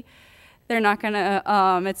see. They're not gonna,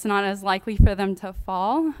 it's not as likely for them to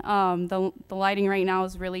fall. The lighting right now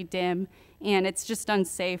is really dim, and it's just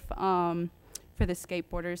unsafe for the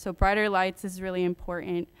skateboarders. So brighter lights is really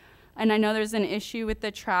important. And I know there's an issue with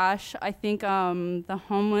the trash. I think the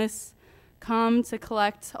homeless come to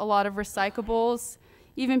collect a lot of recyclables.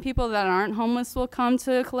 Even people that aren't homeless will come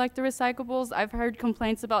to collect the recyclables. I've heard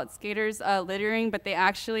complaints about skaters littering, but they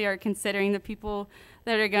actually are considering the people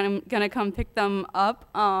that are gonna come pick them up.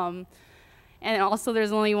 And also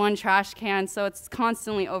there's only one trash can, so it's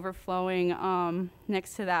constantly overflowing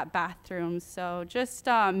next to that bathroom. So just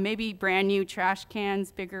maybe brand new trash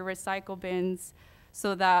cans, bigger recycle bins,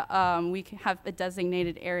 so that we can have a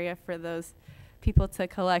designated area for those people to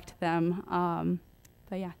collect them.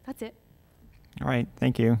 But yeah, that's it. All right,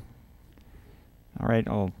 thank you. All right,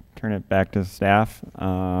 I'll turn it back to staff.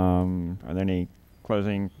 Are there any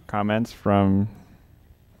closing comments from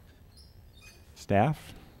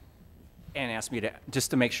staff? And asked me to,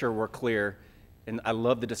 just to make sure we're clear, and I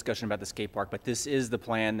love the discussion about the skate park, but this is the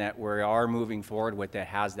plan that we are moving forward with that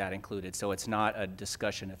has that included. So it's not a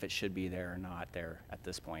discussion if it should be there or not there at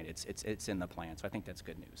this point. It's in the plan, so I think that's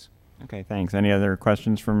good news. Okay, thanks. Any other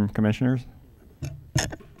questions from commissioners?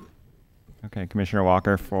 Okay, Commissioner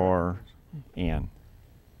Walker for Ann.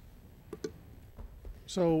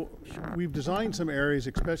 So we've designed some areas,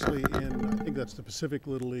 especially in, I think that's the Pacific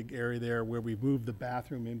Little League area there, where we've moved the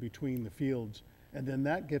bathroom in between the fields, and then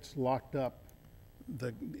that gets locked up.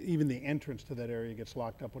 Even the entrance to that area gets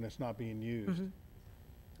locked up when it's not being used.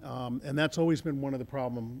 And that's always been one of the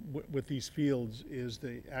problems with these fields, is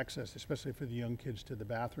the access, especially for the young kids, to the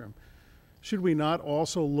bathroom. Should we not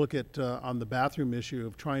also look at, on the bathroom issue,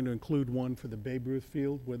 of trying to include one for the Babe Ruth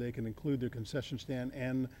field, where they can include their concession stand,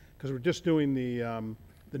 and, because we're just doing the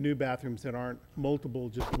new bathrooms that aren't multiple,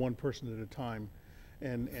 just one person at a time,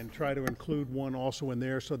 and try to include one also in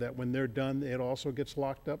there so that when they're done, it also gets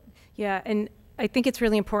locked up? Yeah, and I think it's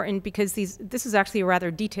really important because this is actually a rather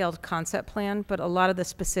detailed concept plan, but a lot of the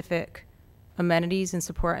specific amenities and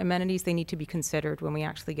support amenities, they need to be considered when we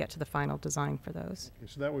actually get to the final design for those.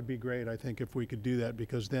 Okay, so that would be great, I think, if we could do that,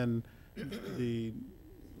 because then the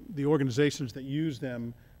organizations that use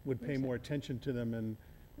them would pay more attention to them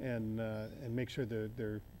and make sure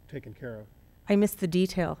they're taken care of. I missed the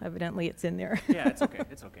detail. Evidently, it's in there. Yeah, it's okay.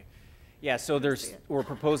 It's okay. Yeah, so we're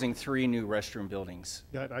proposing 3 new restroom buildings.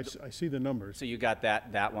 Yeah, I see the numbers. So you got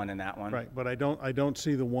that one and that one. Right, but I don't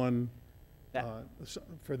see the one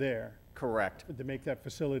for there. Correct. To make that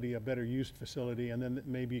facility a better used facility, and then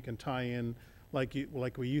maybe you can tie in like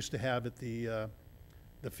we used to have at the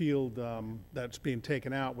field that's being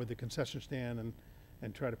taken out with the concession stand,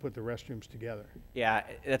 and try to put the restrooms together. Yeah,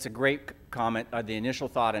 that's a great comment. The initial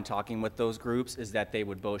thought in talking with those groups is that they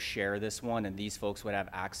would both share this one, and these folks would have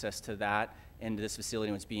access to that into this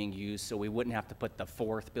facility when it's being used, so we wouldn't have to put the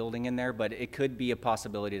 4th building in there, but it could be a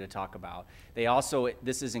possibility to talk about. They also,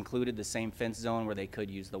 this is included the same fence zone where they could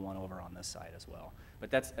use the one over on this side as well.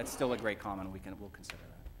 But that's still a great comment. We'll consider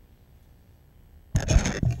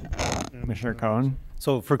that. Commissioner Cohen?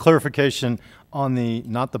 So for clarification, on the,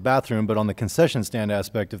 not the bathroom, but on the concession stand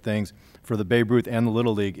aspect of things for the Babe Ruth and the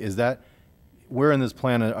Little League, is that, where in this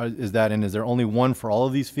plan is that in? Is there only one for all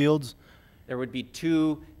of these fields? There would be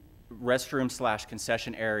 2 restroom /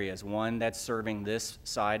 concession areas, one that's serving this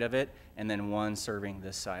side of it, and then one serving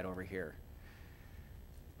this side over here.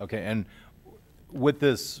 Okay, and with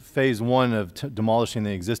this phase 1 of demolishing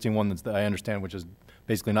the existing one that I understand, which is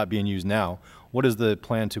basically not being used now, what is the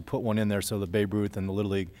plan to put one in there so the Babe Ruth and the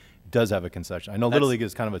Little League does have a concession? I know Little League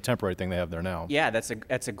is kind of a temporary thing they have there now. Yeah, that's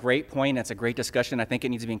a great point. That's a great discussion. I think it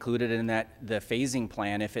needs to be included in the phasing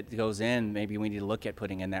plan. If it goes in, maybe we need to look at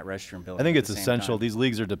putting in that restroom building. I think it's essential. These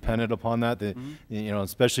leagues are dependent upon that. You know,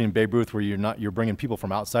 especially in Babe Ruth, where you're bringing people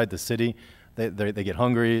from outside the city. They get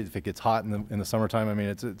hungry if it gets hot in the summertime. I mean,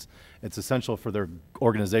 it's essential for their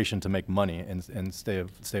organization to make money and stay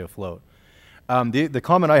afloat. The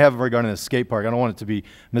comment I have regarding the skate park, I don't want it to be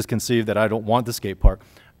misconceived that I don't want the skate park.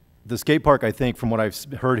 The skate park, I think, from what I've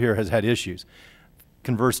heard here, has had issues.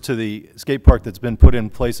 Converse to the skate park that's been put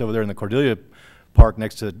in place over there in the Cordelia Park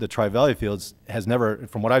next to the Tri-Valley Fields has never,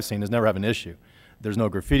 from what I've seen, has never had an issue. There's no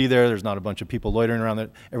graffiti there. There's not a bunch of people loitering around there.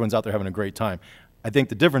 Everyone's out there having a great time. I think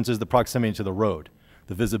the difference is the proximity to the road,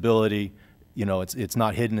 the visibility. You know, it's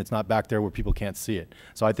not hidden. It's not back there where people can't see it.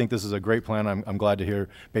 So I think this is a great plan. I'm glad to hear,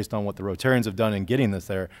 based on what the Rotarians have done in getting this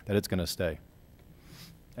there, that it's going to stay.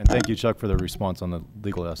 And thank you, Chuck, for the response on the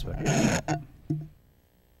legal aspect.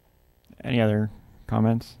 Any other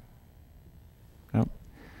comments? Nope.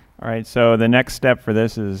 All right, so the next step for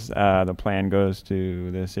this is the plan goes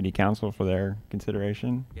to the city council for their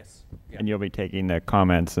consideration? Yes. Yeah. And you'll be taking the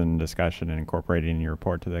comments and discussion and incorporating in your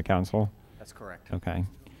report to the council? That's correct. Okay.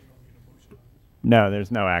 No,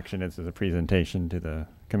 there's no action. This is a presentation to the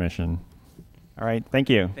commission. All right, thank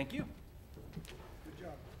you. Thank you. Good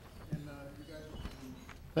job. And,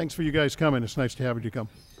 thanks for you guys coming. It's nice to have you come.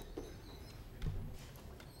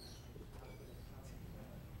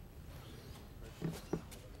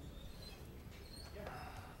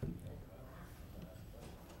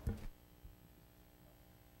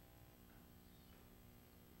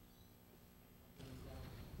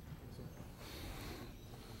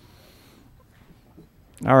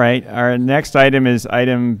 All right, our next item is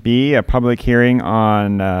item B, a public hearing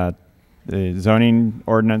on the zoning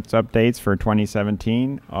ordinance updates for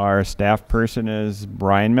 2017. Our staff person is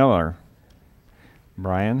Brian Miller.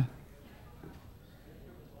 Brian?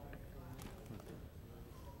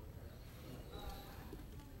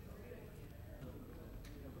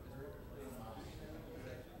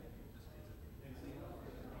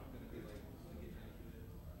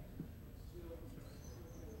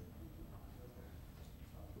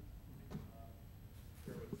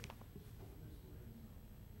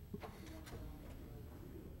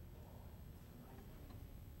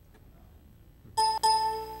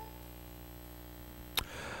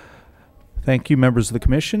 Thank you, members of the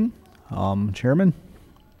commission. Chairman.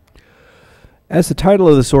 As the title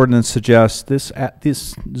of this ordinance suggests,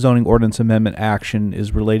 this zoning ordinance amendment action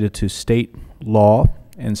is related to state law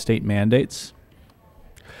and state mandates.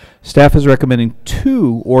 Staff is recommending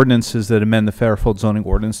 2 ordinances that amend the Fairfield zoning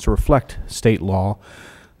ordinance to reflect state law.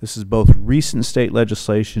 This is both recent state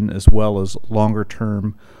legislation as well as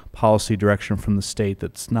longer-term policy direction from the state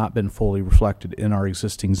that's not been fully reflected in our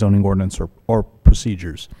existing zoning ordinance or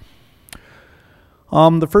procedures.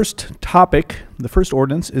 The first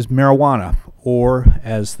ordinance is marijuana, or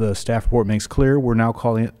as the staff report makes clear, we're now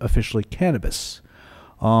calling it officially cannabis.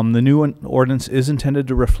 The new ordinance is intended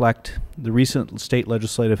to reflect the recent state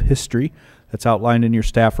legislative history that's outlined in your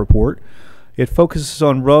staff report. It focuses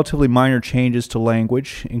on relatively minor changes to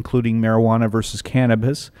language, including marijuana versus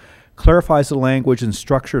cannabis, clarifies the language and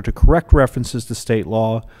structure to correct references to state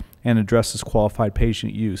law, and addresses qualified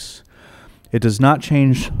patient use. It does not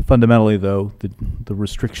change fundamentally, though, the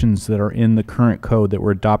restrictions that are in the current code that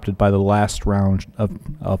were adopted by the last round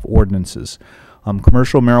of ordinances.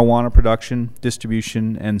 Commercial marijuana production,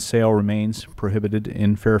 distribution, and sale remains prohibited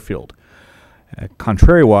in Fairfield.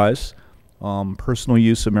 Contrariwise, personal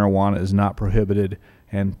use of marijuana is not prohibited,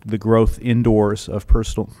 and the growth indoors of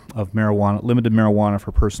limited marijuana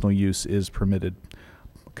for personal use is permitted,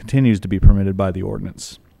 continues to be permitted by the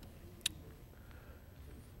ordinance.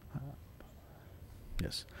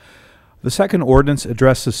 Yes. The second ordinance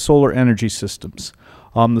addresses solar energy systems.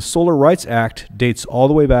 The Solar Rights Act dates all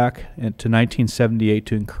the way back to 1978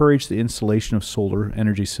 to encourage the installation of solar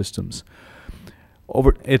energy systems.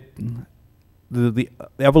 The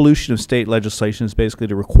evolution of state legislation is basically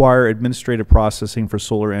to require administrative processing for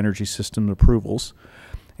solar energy system approvals,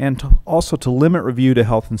 and also to limit review to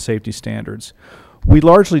health and safety standards. We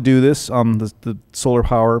largely do this. The solar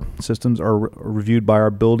power systems are reviewed by our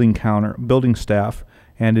building staff,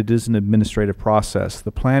 and it is an administrative process.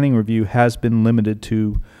 The planning review has been limited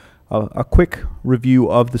to a quick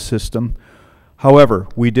review of the system. However,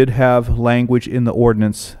 we did have language in the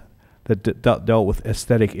ordinance that dealt with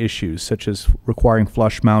aesthetic issues, such as requiring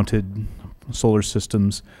flush-mounted solar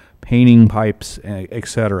systems, painting pipes,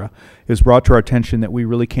 etc. It was brought to our attention that we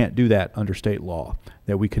really can't do that under state law,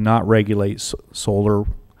 that we cannot regulate solar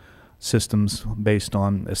systems based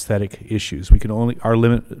on aesthetic issues. We can only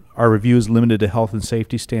our review is limited to health and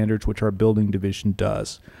safety standards, which our building division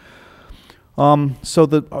does. So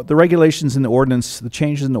the regulations in the ordinance, the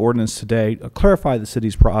changes in the ordinance today clarify the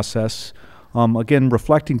city's process. Again,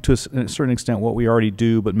 reflecting to a certain extent what we already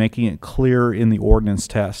do, but making it clear in the ordinance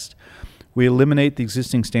test. We eliminate the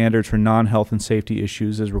existing standards for non-health and safety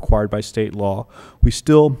issues as required by state law. We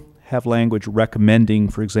still have language recommending,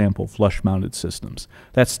 for example, flush-mounted systems.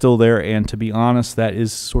 That's still there, and to be honest, that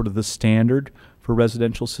is sort of the standard for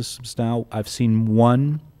residential systems now. I've seen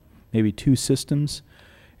 1, maybe 2 systems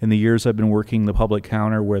in the years I've been working the public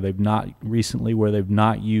counter where they've not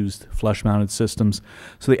used flush-mounted systems.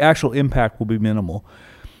 So the actual impact will be minimal.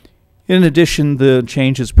 In addition, the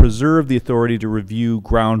changes preserve the authority to review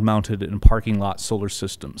ground-mounted and parking lot solar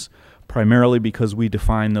systems, primarily because we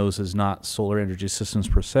define those as not solar energy systems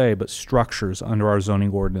per se, but structures under our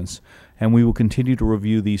zoning ordinance. And we will continue to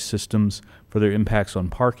review these systems for their impacts on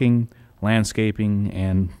parking, landscaping,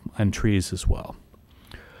 and trees as well.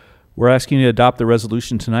 We're asking you to adopt the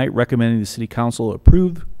resolution tonight recommending the City Council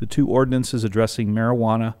approve the 2 ordinances addressing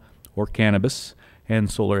marijuana or cannabis and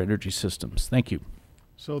solar energy systems. Thank you.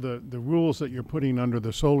 So the rules that you're putting under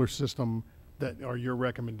the solar system that are your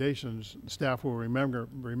recommendations, staff will remember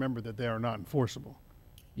that they are not enforceable.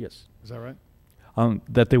 Yes. Is that right?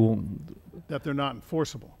 That they won't. That they're not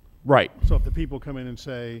enforceable. Right. So if the people come in and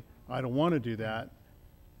say, I don't want to do that,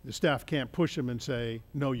 the staff can't push them and say,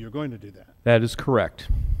 no, you're going to do that. That is correct.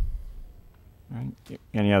 All right.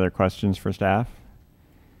 Any other questions for staff?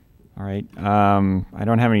 All right. I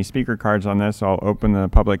don't have any speaker cards on this, so I'll open the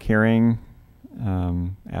public hearing.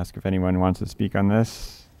 Ask if anyone wants to speak on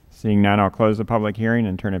this. Seeing none, I'll close the public hearing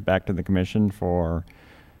and turn it back to the commission for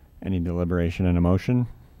any deliberation and a motion.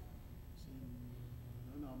 Seeing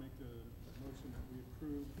none, I'll make the motion that we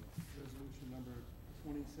approve resolution number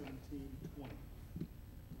 2017-20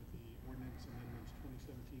 with the ordinance amendments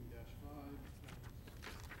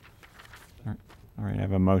 2017-5. All right, I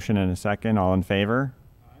have a motion and a second. All in favor?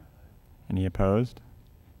 Aye. Any opposed?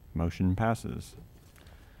 Motion passes.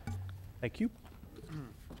 Thank you.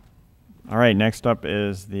 All right, next up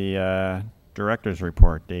is the director's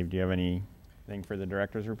report. Dave, do you have anything for the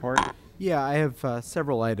director's report? Yeah, I have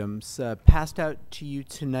several items. Passed out to you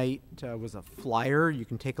tonight was a flyer. You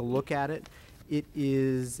can take a look at it. It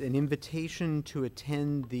is an invitation to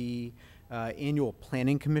attend the annual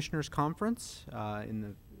Planning Commissioners Conference. In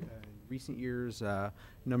the recent years, a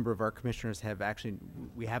number of our commissioners have actually,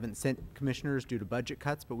 we haven't sent commissioners due to budget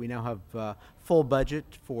cuts, but we now have full budget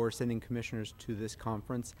for sending commissioners to this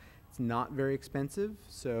conference. It's not very expensive,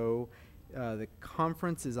 so the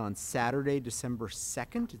conference is on Saturday, December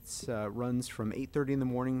 2nd. It runs from 8:30 in the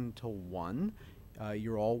morning until 1.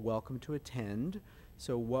 You're all welcome to attend.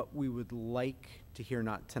 So what we would like to hear,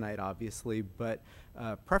 not tonight obviously, but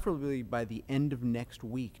preferably by the end of next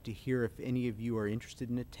week, to hear if any of you are interested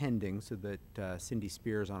in attending, so that Cindy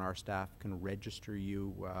Spears on our staff can register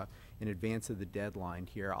you in advance of the deadline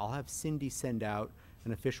here. I'll have Cindy send out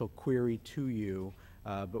an official query to you,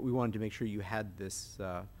 but we wanted to make sure you had this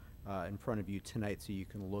in front of you tonight so you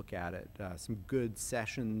can look at it. Some good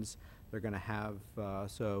sessions they're going to have,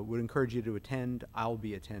 so would encourage you to attend. I'll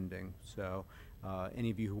be attending, so any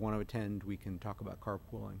of you who want to attend, we can talk about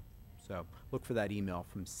carpooling. So look for that email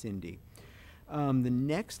from Cindy. The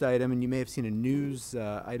next item, and you may have seen a news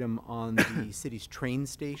item on the city's train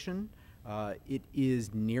station. It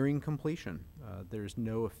is nearing completion. There's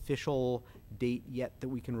no official date yet that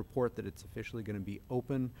we can report that it's officially going to be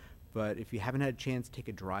open, but if you haven't had a chance to take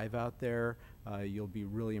a drive out there, you'll be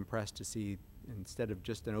really impressed to see, instead of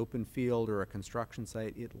just an open field or a construction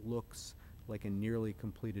site, it looks like a nearly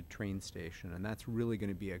completed train station, and that's really going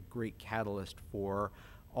to be a great catalyst for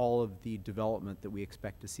all of the development that we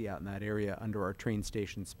expect to see out in that area under our train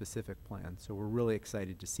station specific plan. So we're really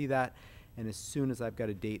excited to see that, and as soon as I've got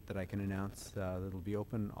a date that I can announce that it'll be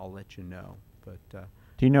open, I'll let you know. But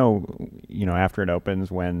do you know, after it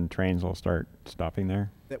opens, when trains will start stopping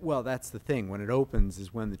there? Well, that's the thing. When it opens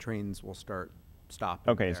is when the trains will start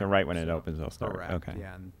stopping. Okay, there. so right when it opens, they'll start. Correct. Okay.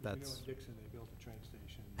 Yeah, and that's. In Dixon, they built a train station.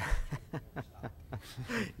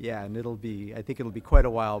 Yeah, and I think it'll be quite a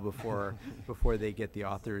while before they get the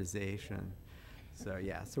authorization. So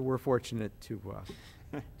yeah, so we're fortunate to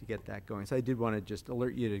get that going. So I did want to just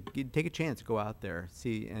alert you to take a chance, go out there,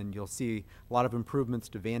 see, and you'll see a lot of improvements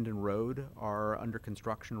to Vanden Road are under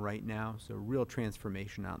construction right now. So real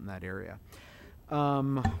transformation out in that area.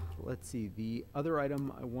 Let's see, the other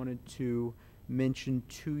item I wanted to mention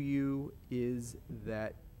to you is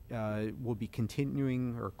that we'll be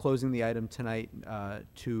continuing or closing the item tonight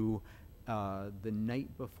to the night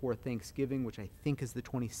before Thanksgiving, which I think is the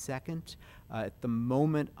 22nd. At the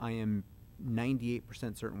moment, I am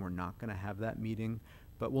 98% certain we're not going to have that meeting,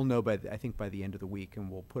 but we'll know I think by the end of the week,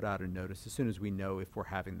 and we'll put out a notice as soon as we know if we're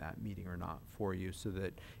having that meeting or not for you, so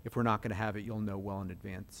that if we're not going to have it, you'll know well in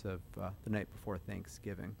advance of the night before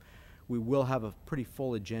Thanksgiving. We will have a pretty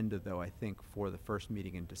full agenda, though, I think, for the first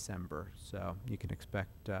meeting in December, so you can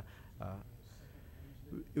expect it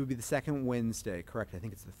would be the second Wednesday, correct? I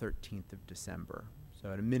think it's the 13th of December.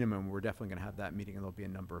 So at a minimum, we're definitely going to have that meeting, and there'll be a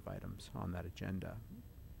number of items on that agenda.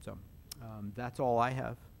 So that's all I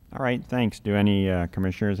have. All right, thanks. Do any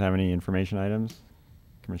commissioners have any information items?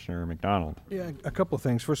 Commissioner McDonald. Yeah, a couple of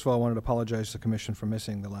things. First of all, I wanted to apologize to the commission for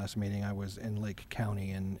missing the last meeting. I was in Lake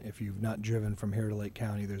County, and if you've not driven from here to Lake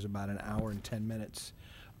County, there's about an hour and 10 minutes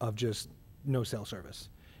of just no cell service.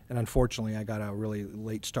 And unfortunately, I got a really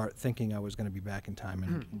late start thinking I was going to be back in time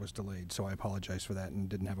and was delayed. So I apologize for that and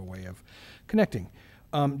didn't have a way of connecting.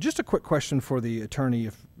 Just a quick question for the attorney,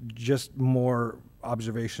 if just more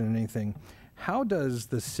observation than anything. How does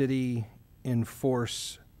the city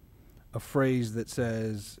enforce a phrase that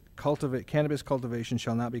says, cannabis cultivation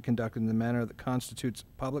shall not be conducted in the manner that constitutes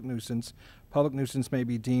public nuisance. Public nuisance may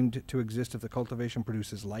be deemed to exist if the cultivation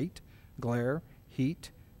produces light, glare,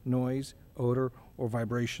 heat, noise, odor, or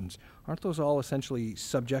vibrations. Aren't those all essentially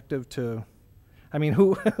subjective to, I mean,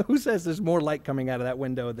 who says there's more light coming out of that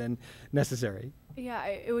window than necessary? Yeah,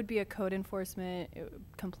 it would be a code enforcement,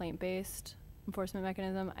 complaint-based enforcement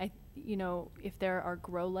mechanism. If there are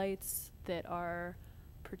grow lights that are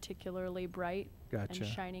particularly bright Gotcha.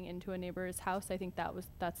 and shining into a neighbor's house, I think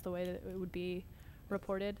that's the way that it would be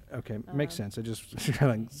reported. Okay, makes sense. I just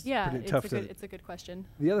yeah, pretty tough to. It's a good question.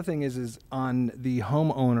 The other thing is on the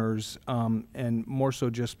homeowners, and more so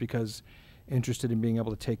just because interested in being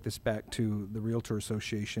able to take this back to the Realtor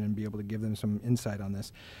Association and be able to give them some insight on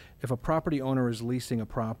this. If a property owner is leasing a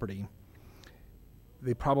property,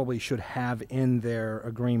 they probably should have in their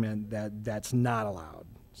agreement that that's not allowed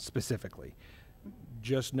specifically.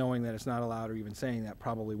 Just knowing that it's not allowed or even saying that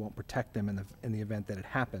probably won't protect them in the event that it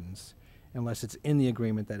happens, unless it's in the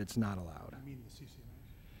agreement that it's not allowed.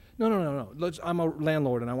 No. I'm a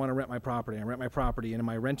landlord and I want to rent my property. I rent my property, and in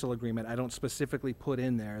my rental agreement, I don't specifically put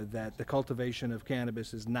in there that the cultivation of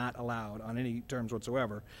cannabis is not allowed on any terms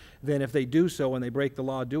whatsoever. Then if they do so and they break the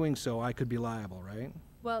law doing so, I could be liable, right?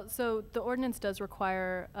 Well, so the ordinance does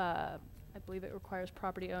require, I believe it requires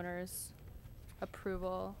property owners'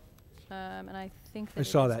 approval, and I think that I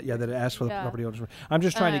saw that, yeah, that it asked for the yeah. property owners. I'm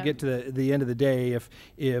just trying to get to the end of the day.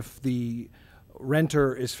 If the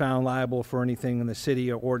renter is found liable for anything in the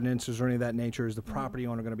city or ordinances or any of that nature, is the property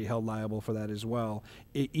owner going to be held liable for that as well,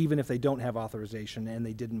 even if they don't have authorization and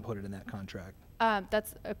they didn't put it in that contract?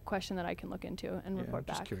 That's a question that I can look into and report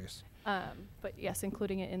back. Just curious. But yes,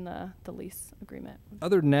 including it in the lease agreement.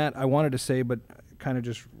 Other than that, I wanted to say, but kind of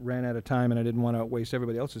just ran out of time and I didn't want to waste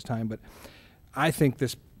everybody else's time, but I think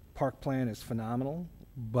this park plan is phenomenal.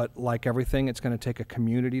 But like everything, it's going to take a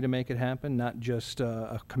community to make it happen, not just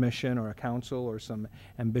a commission or a council or some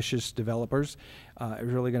ambitious developers. It's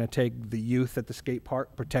really going to take the youth at the skate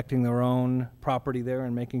park protecting their own property there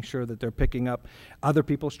and making sure that they're picking up other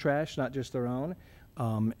people's trash, not just their own.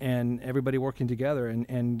 And everybody working together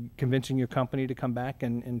and convincing your company to come back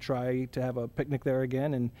and try to have a picnic there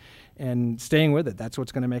again and staying with it. That's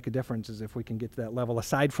what's going to make a difference, is if we can get to that level,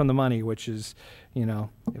 aside from the money, which is,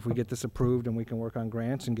 if we get this approved and we can work on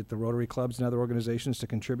grants and get the Rotary clubs and other organizations to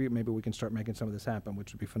contribute, maybe we can start making some of this happen,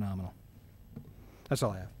 which would be phenomenal. That's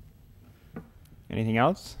all I have. Anything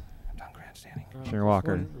else? I'm done grandstanding. Chair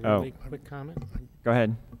Walker. Really quick comment. Go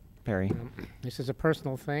ahead, Perry. This is a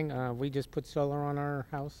personal thing. We just put solar on our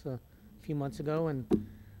house a few months ago, and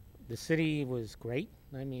the city was great.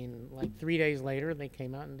 I mean, like 3 days later, they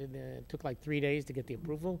came out and it took like 3 days to get the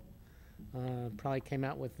approval. Probably came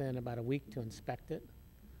out within about a week to inspect it.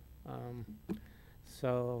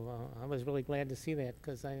 So I was really glad to see that,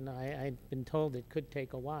 because I'd been told it could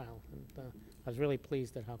take a while. And, I was really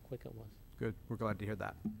pleased at how quick it was. Good. We're glad to hear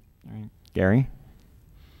that. All right. Gary?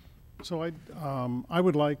 So I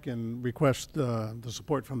would like and request the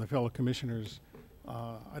support from the fellow commissioners.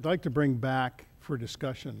 I'd like to bring back for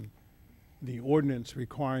discussion the ordinance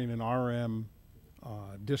requiring an RM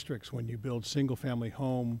districts when you build single-family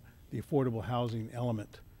home, the affordable housing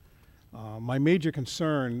element. My major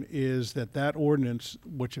concern is that ordinance,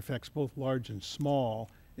 which affects both large and small,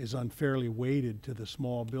 is unfairly weighted to the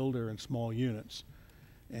small builder and small units.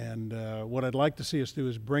 And what I'd like to see us do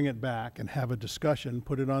is bring it back and have a discussion,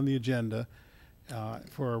 put it on the agenda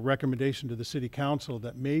for a recommendation to the city council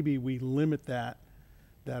that maybe we limit that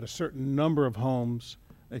a certain number of homes,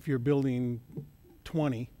 if you're building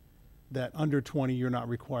 20, that under 20 you're not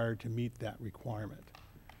required to meet that requirement.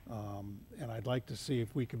 And I'd like to see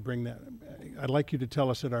if we could bring that. I'd like you to tell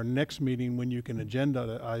us at our next meeting when you can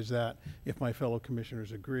agendize that, if my fellow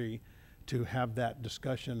commissioners agree, to have that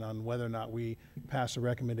discussion on whether or not we pass a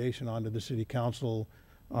recommendation on to the city council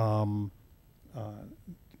to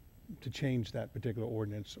change that particular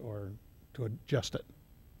ordinance or to adjust it.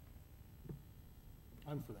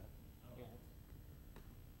 I'm for that.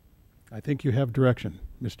 I think you have direction,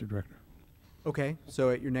 Mr. Director. Okay,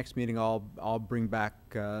 so at your next meeting, I'll bring back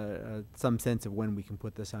some sense of when we can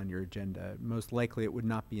put this on your agenda. Most likely, it would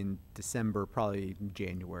not be in December, probably in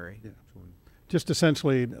January. Yeah. Just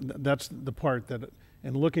essentially, that's the part that,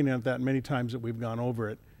 and looking at that many times that we've gone over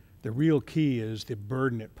it, the real key is the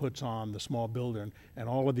burden it puts on the small builder and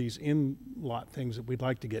all of these in-lot things that we'd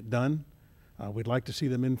like to get done. We'd like to see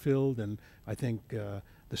them infilled, and I think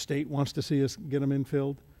the state wants to see us get them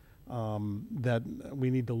infilled. That we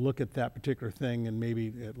need to look at that particular thing and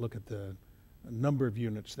maybe look at the number of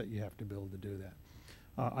units that you have to build to do that.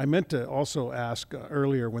 I meant to also ask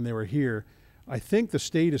earlier when they were here, I think the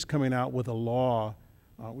state is coming out with a law,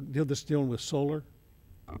 dealing with solar.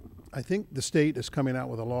 I think the state is coming out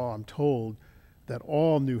with a law, I'm told, that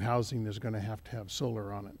all new housing is going to have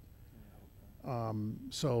solar on it.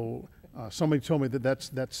 Somebody told me that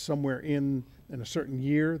that's somewhere in a certain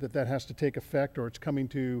year that has to take effect, or it's coming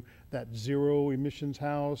to that zero emissions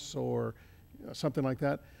house or something like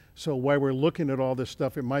that. So while we're looking at all this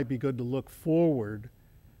stuff, it might be good to look forward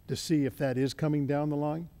to see if that is coming down the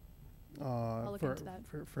line I'll look into that.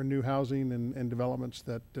 for new housing and developments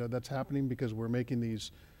that's happening, because we're making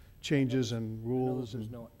these changes and rules. There's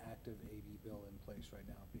And no active AV bill in place right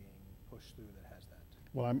now being pushed through that has that.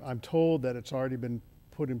 well, I'm told that it's already been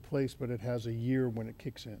put in place, but it has a year when it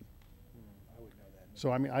kicks in. I would know that.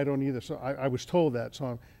 So I mean, I don't either. So I was told that.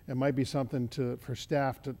 So it might be something for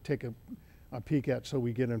staff to take a peek at, so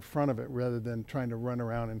we get in front of it rather than trying to run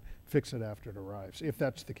around and fix it after it arrives, if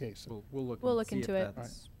that's the case. We'll look into it.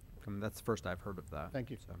 That's the first I've heard of that.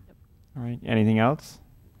 Thank you. So. All right, anything else?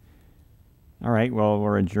 All right, well,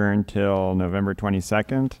 we're adjourned till November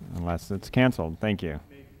 22nd, unless it's canceled. Thank you.